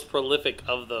of the most prolific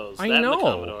of those. I know. know. And the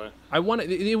Commodore.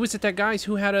 It was at that guy's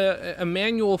who had a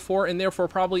manual for and therefore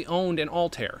probably owned an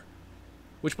Altair.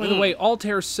 Which, by the way,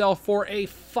 Altairs sell for a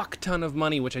fuck ton of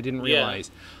money, which I didn't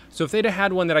realize. Yeah. So if they'd have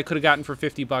had one that I could have gotten for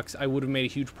 $50, I would have made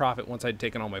a huge profit once I'd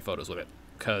taken all my photos with it.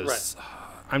 Because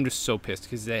I'm just so pissed.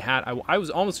 Because I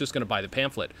was almost just going to buy the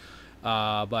pamphlet.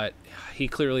 But he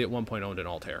clearly at one point owned an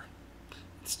Altair.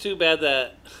 It's too bad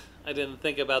that I didn't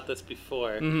think about this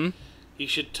before. Mm-hmm. You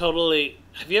should totally...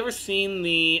 Have you ever seen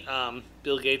the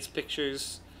Bill Gates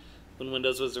pictures when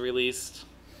Windows was released?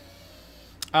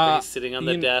 He's sitting on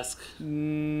the desk.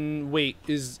 Wait,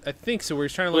 I think so. Where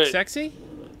he's trying to look sexy?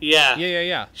 Yeah.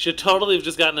 Yeah. Should totally have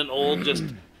just gotten an old just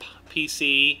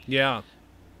PC. Yeah.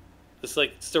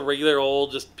 Just a regular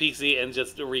old just PC and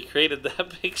just recreated that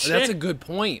picture. That's a good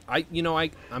point. I'm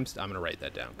gonna write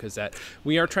that down because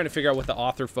we are trying to figure out what the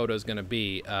author photo is gonna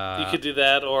be. You could do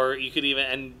that, or you could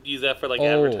even use that for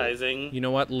advertising. You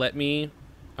know what?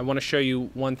 I want to show you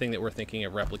one thing that we're thinking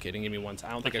of replicating. Give me one.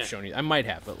 I don't think I've shown you. I might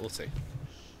have, but we'll see.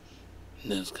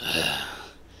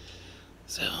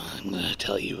 So I'm gonna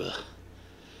tell you a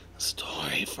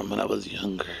story from when I was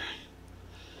younger.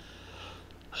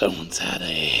 I once had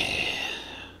a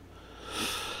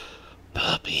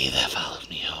puppy that followed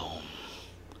me home.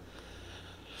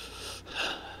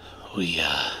 We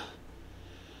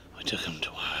took him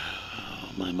to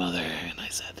my mother, and I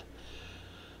said,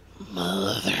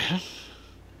 "Mother,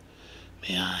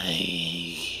 may I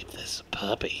keep this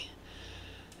puppy?"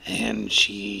 And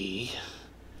she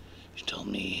told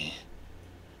me,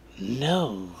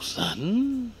 "No,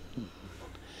 son,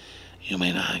 you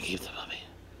may not keep the puppy."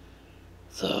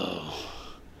 So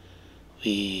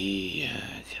we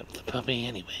kept the puppy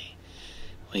anyway.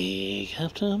 We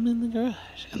kept him in the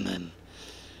garage, and then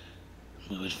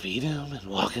we would feed him and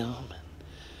walk him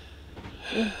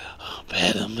and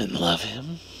pet him and love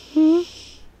him. And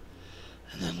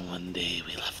then one day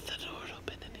we left the door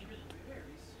open and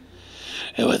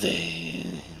it was a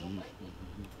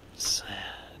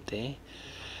sad day,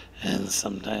 and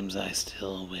sometimes I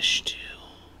still wish to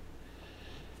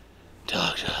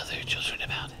talk to other children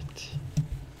about it.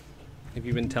 Have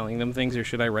you been telling them things, or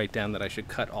should I write down that I should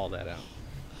cut all that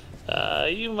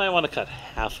out? You might want to cut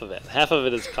half of it. Half of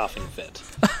it is coughing fit.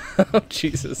 Oh,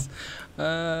 Jesus.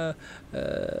 Other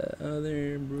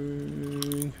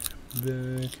bring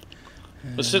back.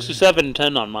 It was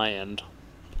 67-10 on my end.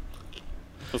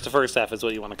 That's the first half is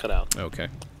what you want to cut out. Okay.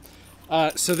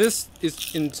 So this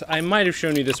is, I might have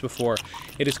shown you this before.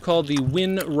 It is called the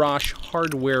Win-Rosh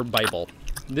Hardware Bible.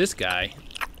 This guy.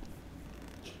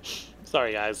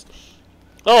 Sorry, guys.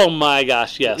 Oh my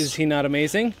gosh, yes. Is he not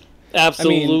amazing?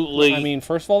 Absolutely. I mean,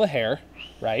 first of all, the hair,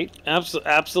 right?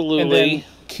 Absolutely. And then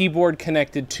keyboard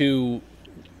connected to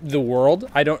the world.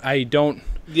 I don't.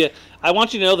 Yeah, I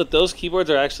want you to know that those keyboards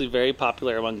are actually very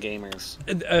popular among gamers.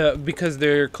 Because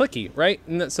they're clicky, right?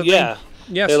 And that's yeah.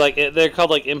 Yes. They're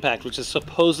called Impact, which is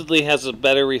supposedly has a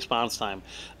better response time.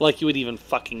 Like you would even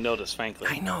fucking notice, frankly.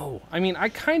 I know. I mean, I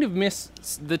kind of miss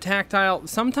the tactile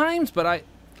sometimes, but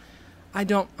I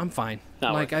don't. I'm fine.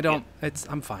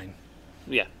 I'm fine.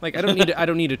 Yeah. Like I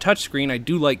don't need a touch screen. I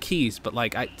do like keys, but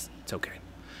it's okay.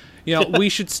 You know, we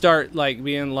should start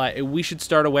we should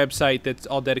start a website that's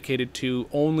all dedicated to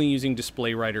only using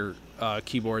Display Writer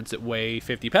keyboards that weigh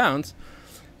 50 pounds.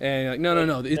 And you're like,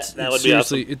 no, it's that would be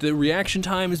seriously, awesome. the reaction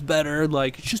time is better.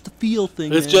 Like, it's just a feel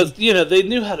thing. It's man. just, they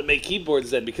knew how to make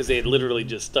keyboards then because they had literally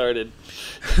just started.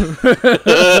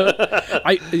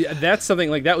 That's something,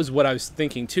 like, that was what I was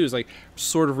thinking, too, is, like,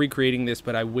 sort of recreating this,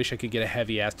 but I wish I could get a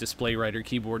heavy-ass display writer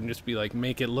keyboard and just be, like,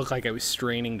 make it look like I was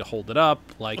straining to hold it up,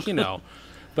 like,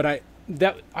 But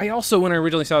I also, when I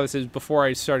originally saw this, is before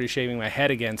I started shaving my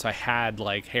head again, so I had,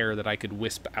 like, hair that I could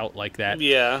wisp out like that.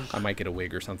 Yeah. I might get a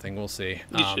wig or something. We'll see.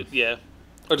 You should, yeah.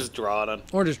 Or just draw it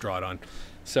on.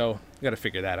 So, got to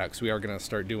figure that out, because we are going to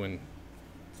start doing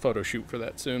photo shoot for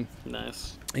that soon.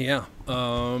 Nice. Yeah.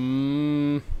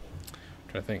 Trying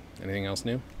to think. Anything else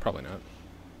new? Probably not.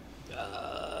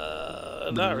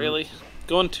 Not really.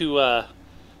 Going to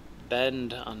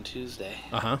Bend on Tuesday.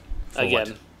 Uh-huh. Again.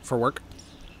 What? For work?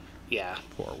 Yeah.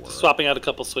 For work. Swapping out a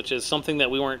couple switches. Something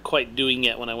that we weren't quite doing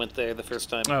yet when I went there the first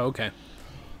time. Oh, okay.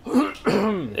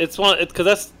 It's because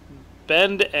that's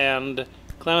Bend and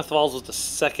Klamath Falls was the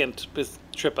second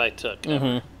trip I took.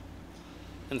 Mm-hmm.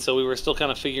 And so we were still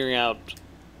kind of figuring out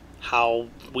how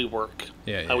we work.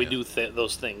 How we do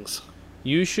those things.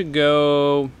 You should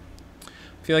go...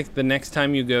 I feel like the next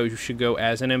time you go, you should go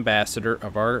as an ambassador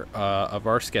of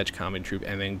our sketch comedy troupe,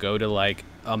 and then go to, like,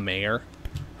 a mayor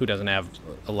who doesn't have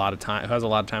a lot of time, who has a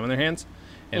lot of time on their hands,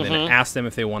 and then ask them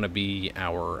if they want to be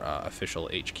our official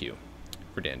HQ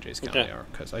for Dan J's Comedy Hour.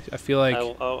 Because I feel like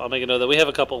I'll make a note that we have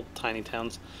a couple tiny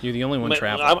towns. You're the only one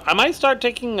traveling. I might start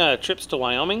taking trips to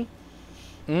Wyoming.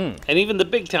 And even the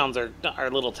big towns are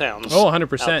little towns. Oh,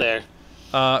 100%. Out there.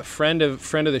 Friend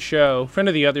of the show, friend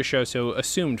of the other show, so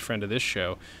assumed friend of this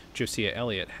show, Josiah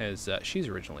Elliott has. She's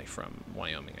originally from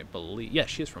Wyoming, I believe. Yeah,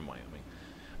 she is from Wyoming.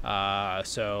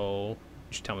 So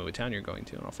you should tell me what town you're going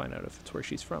to, and I'll find out if it's where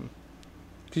she's from.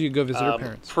 Because you go visit her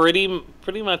parents. Pretty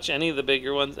much any of the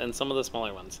bigger ones and some of the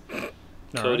smaller ones.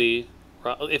 Cody.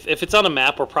 Right. If it's on a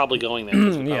map, we're probably going there.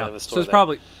 We probably have a store so it's there.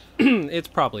 probably it's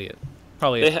probably it.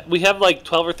 We have like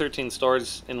 12 or 13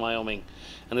 stores in Wyoming,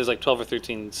 and there's like 12 or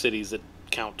 13 cities that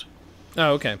count.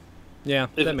 Oh, okay. Yeah,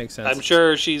 that makes sense. I'm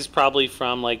sure she's probably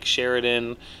from like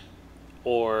Sheridan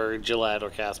or Gillette or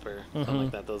Casper, something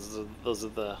like that. Those are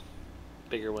the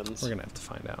bigger ones. We're gonna have to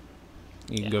find out.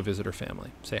 You can go visit her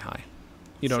family. Say hi.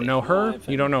 You don't Say know her. hi,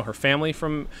 You don't know her family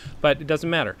but it doesn't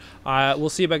matter. We'll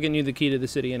see about getting you the key to the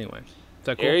city anyway. Is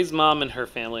that cool? Gary's mom and her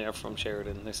family are from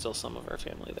Sheridan. There's still some of our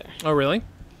family there. Oh, really?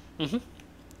 Mm-hmm.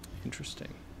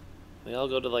 Interesting. They all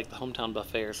go to like the hometown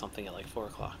buffet or something at like 4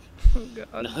 o'clock. Oh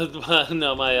God.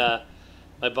 No, my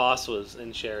boss was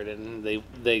in Sheridan. They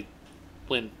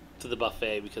went to the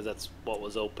buffet because that's what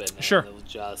was open. And Sure. It was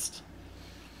just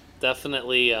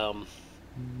definitely a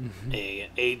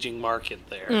aging market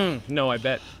there. No, I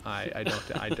bet. I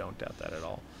don't doubt that at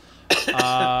all.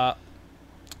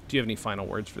 Do you have any final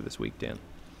words for this week, Dan?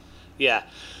 Yeah.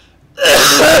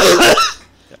 God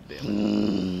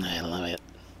damn. I love it.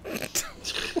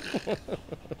 What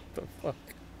the fuck?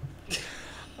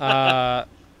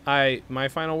 My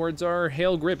final words are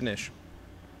Hail Gribnish.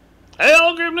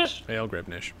 Hail Gribnish. Hail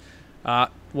Gribnish.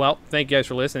 Well, thank you guys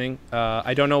for listening.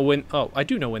 I don't know when... Oh, I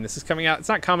do know when this is coming out. It's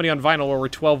not Comedy on Vinyl where we're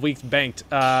 12 weeks banked.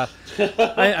 I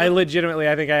legitimately,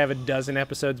 I think I have a dozen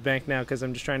episodes banked now because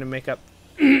I'm just trying to make up...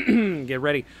 get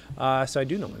ready. So I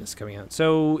do know when this is coming out.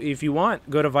 So if you want,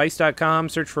 go to Vice.com,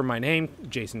 search for my name,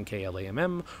 Jason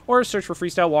Klamm, or search for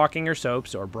Freestyle Walking or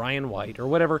Soaps or Brian White or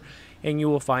whatever, and you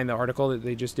will find the article that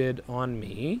they just did on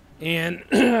me. And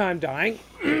I'm dying.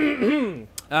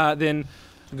 Then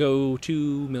go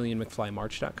to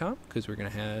millionmcflymarch.com because we're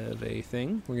going to have a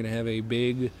thing. We're going to have a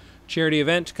big charity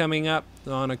event coming up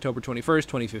on October 21st,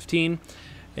 2015.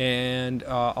 And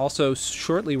also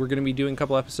shortly we're going to be doing a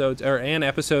couple episodes, or an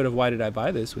episode of Why Did I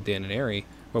Buy This with Dan and Ari,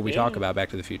 where we talk about Back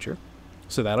to the Future.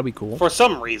 So that'll be cool. For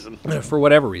some reason. For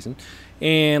whatever reason.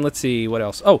 And let's see, what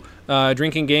else? Oh,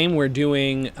 Drinking Game, we're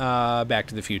doing Back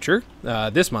to the Future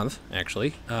this month,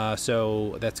 actually.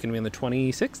 So that's going to be on the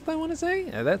 26th, I want to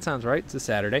say. That sounds right. It's a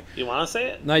Saturday. You want to say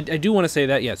it? I do want to say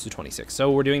that. Yeah, it's the 26th.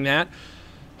 So we're doing that.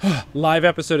 Live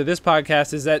episode of this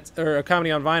podcast is that, or a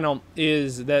Comedy on Vinyl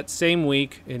is that same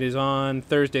week. It is on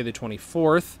Thursday the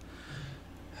 24th.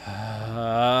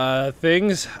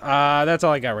 Things. That's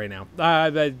all I got right now. My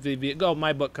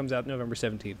book comes out November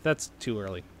 17th. That's too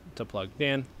early to plug.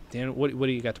 Dan, what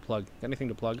do you got to plug? Got anything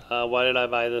to plug? Why did I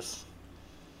buy this?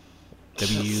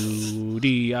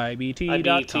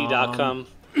 WDIBT.com.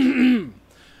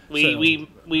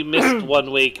 We missed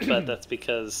 1 week, but that's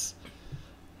because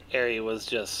Ari was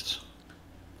just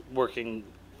working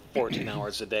 14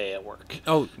 hours a day at work.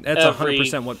 Oh, that's Every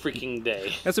 100% what freaking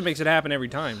day. That's what makes it happen every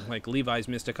time. Like Levi's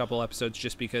missed a couple episodes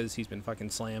just because he's been fucking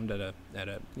slammed at a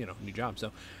new job.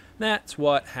 So that's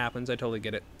what happens. I totally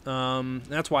get it.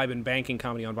 That's why I've been banking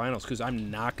Comedy on Vinyls, because I'm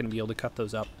not going to be able to cut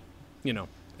those up,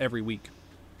 every week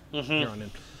here on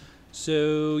in.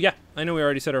 So yeah, I know we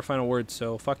already said our final words.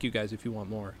 So fuck you guys if you want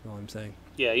more. All I'm saying.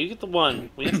 Yeah, you get the one.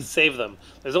 We have to save them.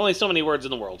 There's only so many words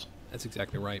in the world. That's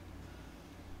exactly right.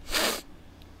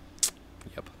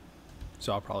 Yep.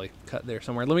 So I'll probably cut there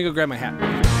somewhere. Let me go grab my hat.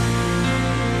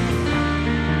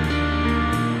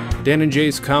 Dan and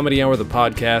Jay's Comedy Hour, the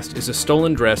podcast, is a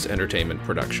Stolen Dress Entertainment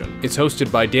production. It's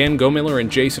hosted by Dan Gomiller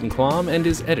and Jason Klom and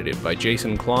is edited by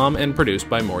Jason Klom and produced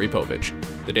by Maury Povich.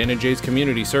 The Dan and Jay's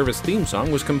Community Service theme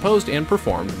song was composed and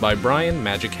performed by Brian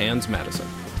Magic Hands Madison.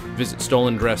 Visit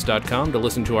stolendress.com to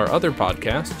listen to our other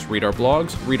podcasts, read our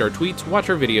blogs, read our tweets, watch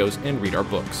our videos, and read our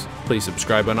books. Please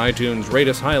subscribe on iTunes, rate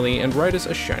us highly, and write us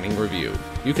a shining review.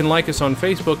 You can like us on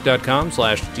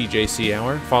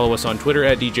facebook.com/DJCHour, follow us on Twitter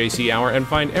 @DJCHour, and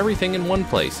find everything in one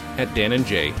place at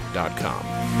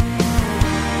danandjay.com.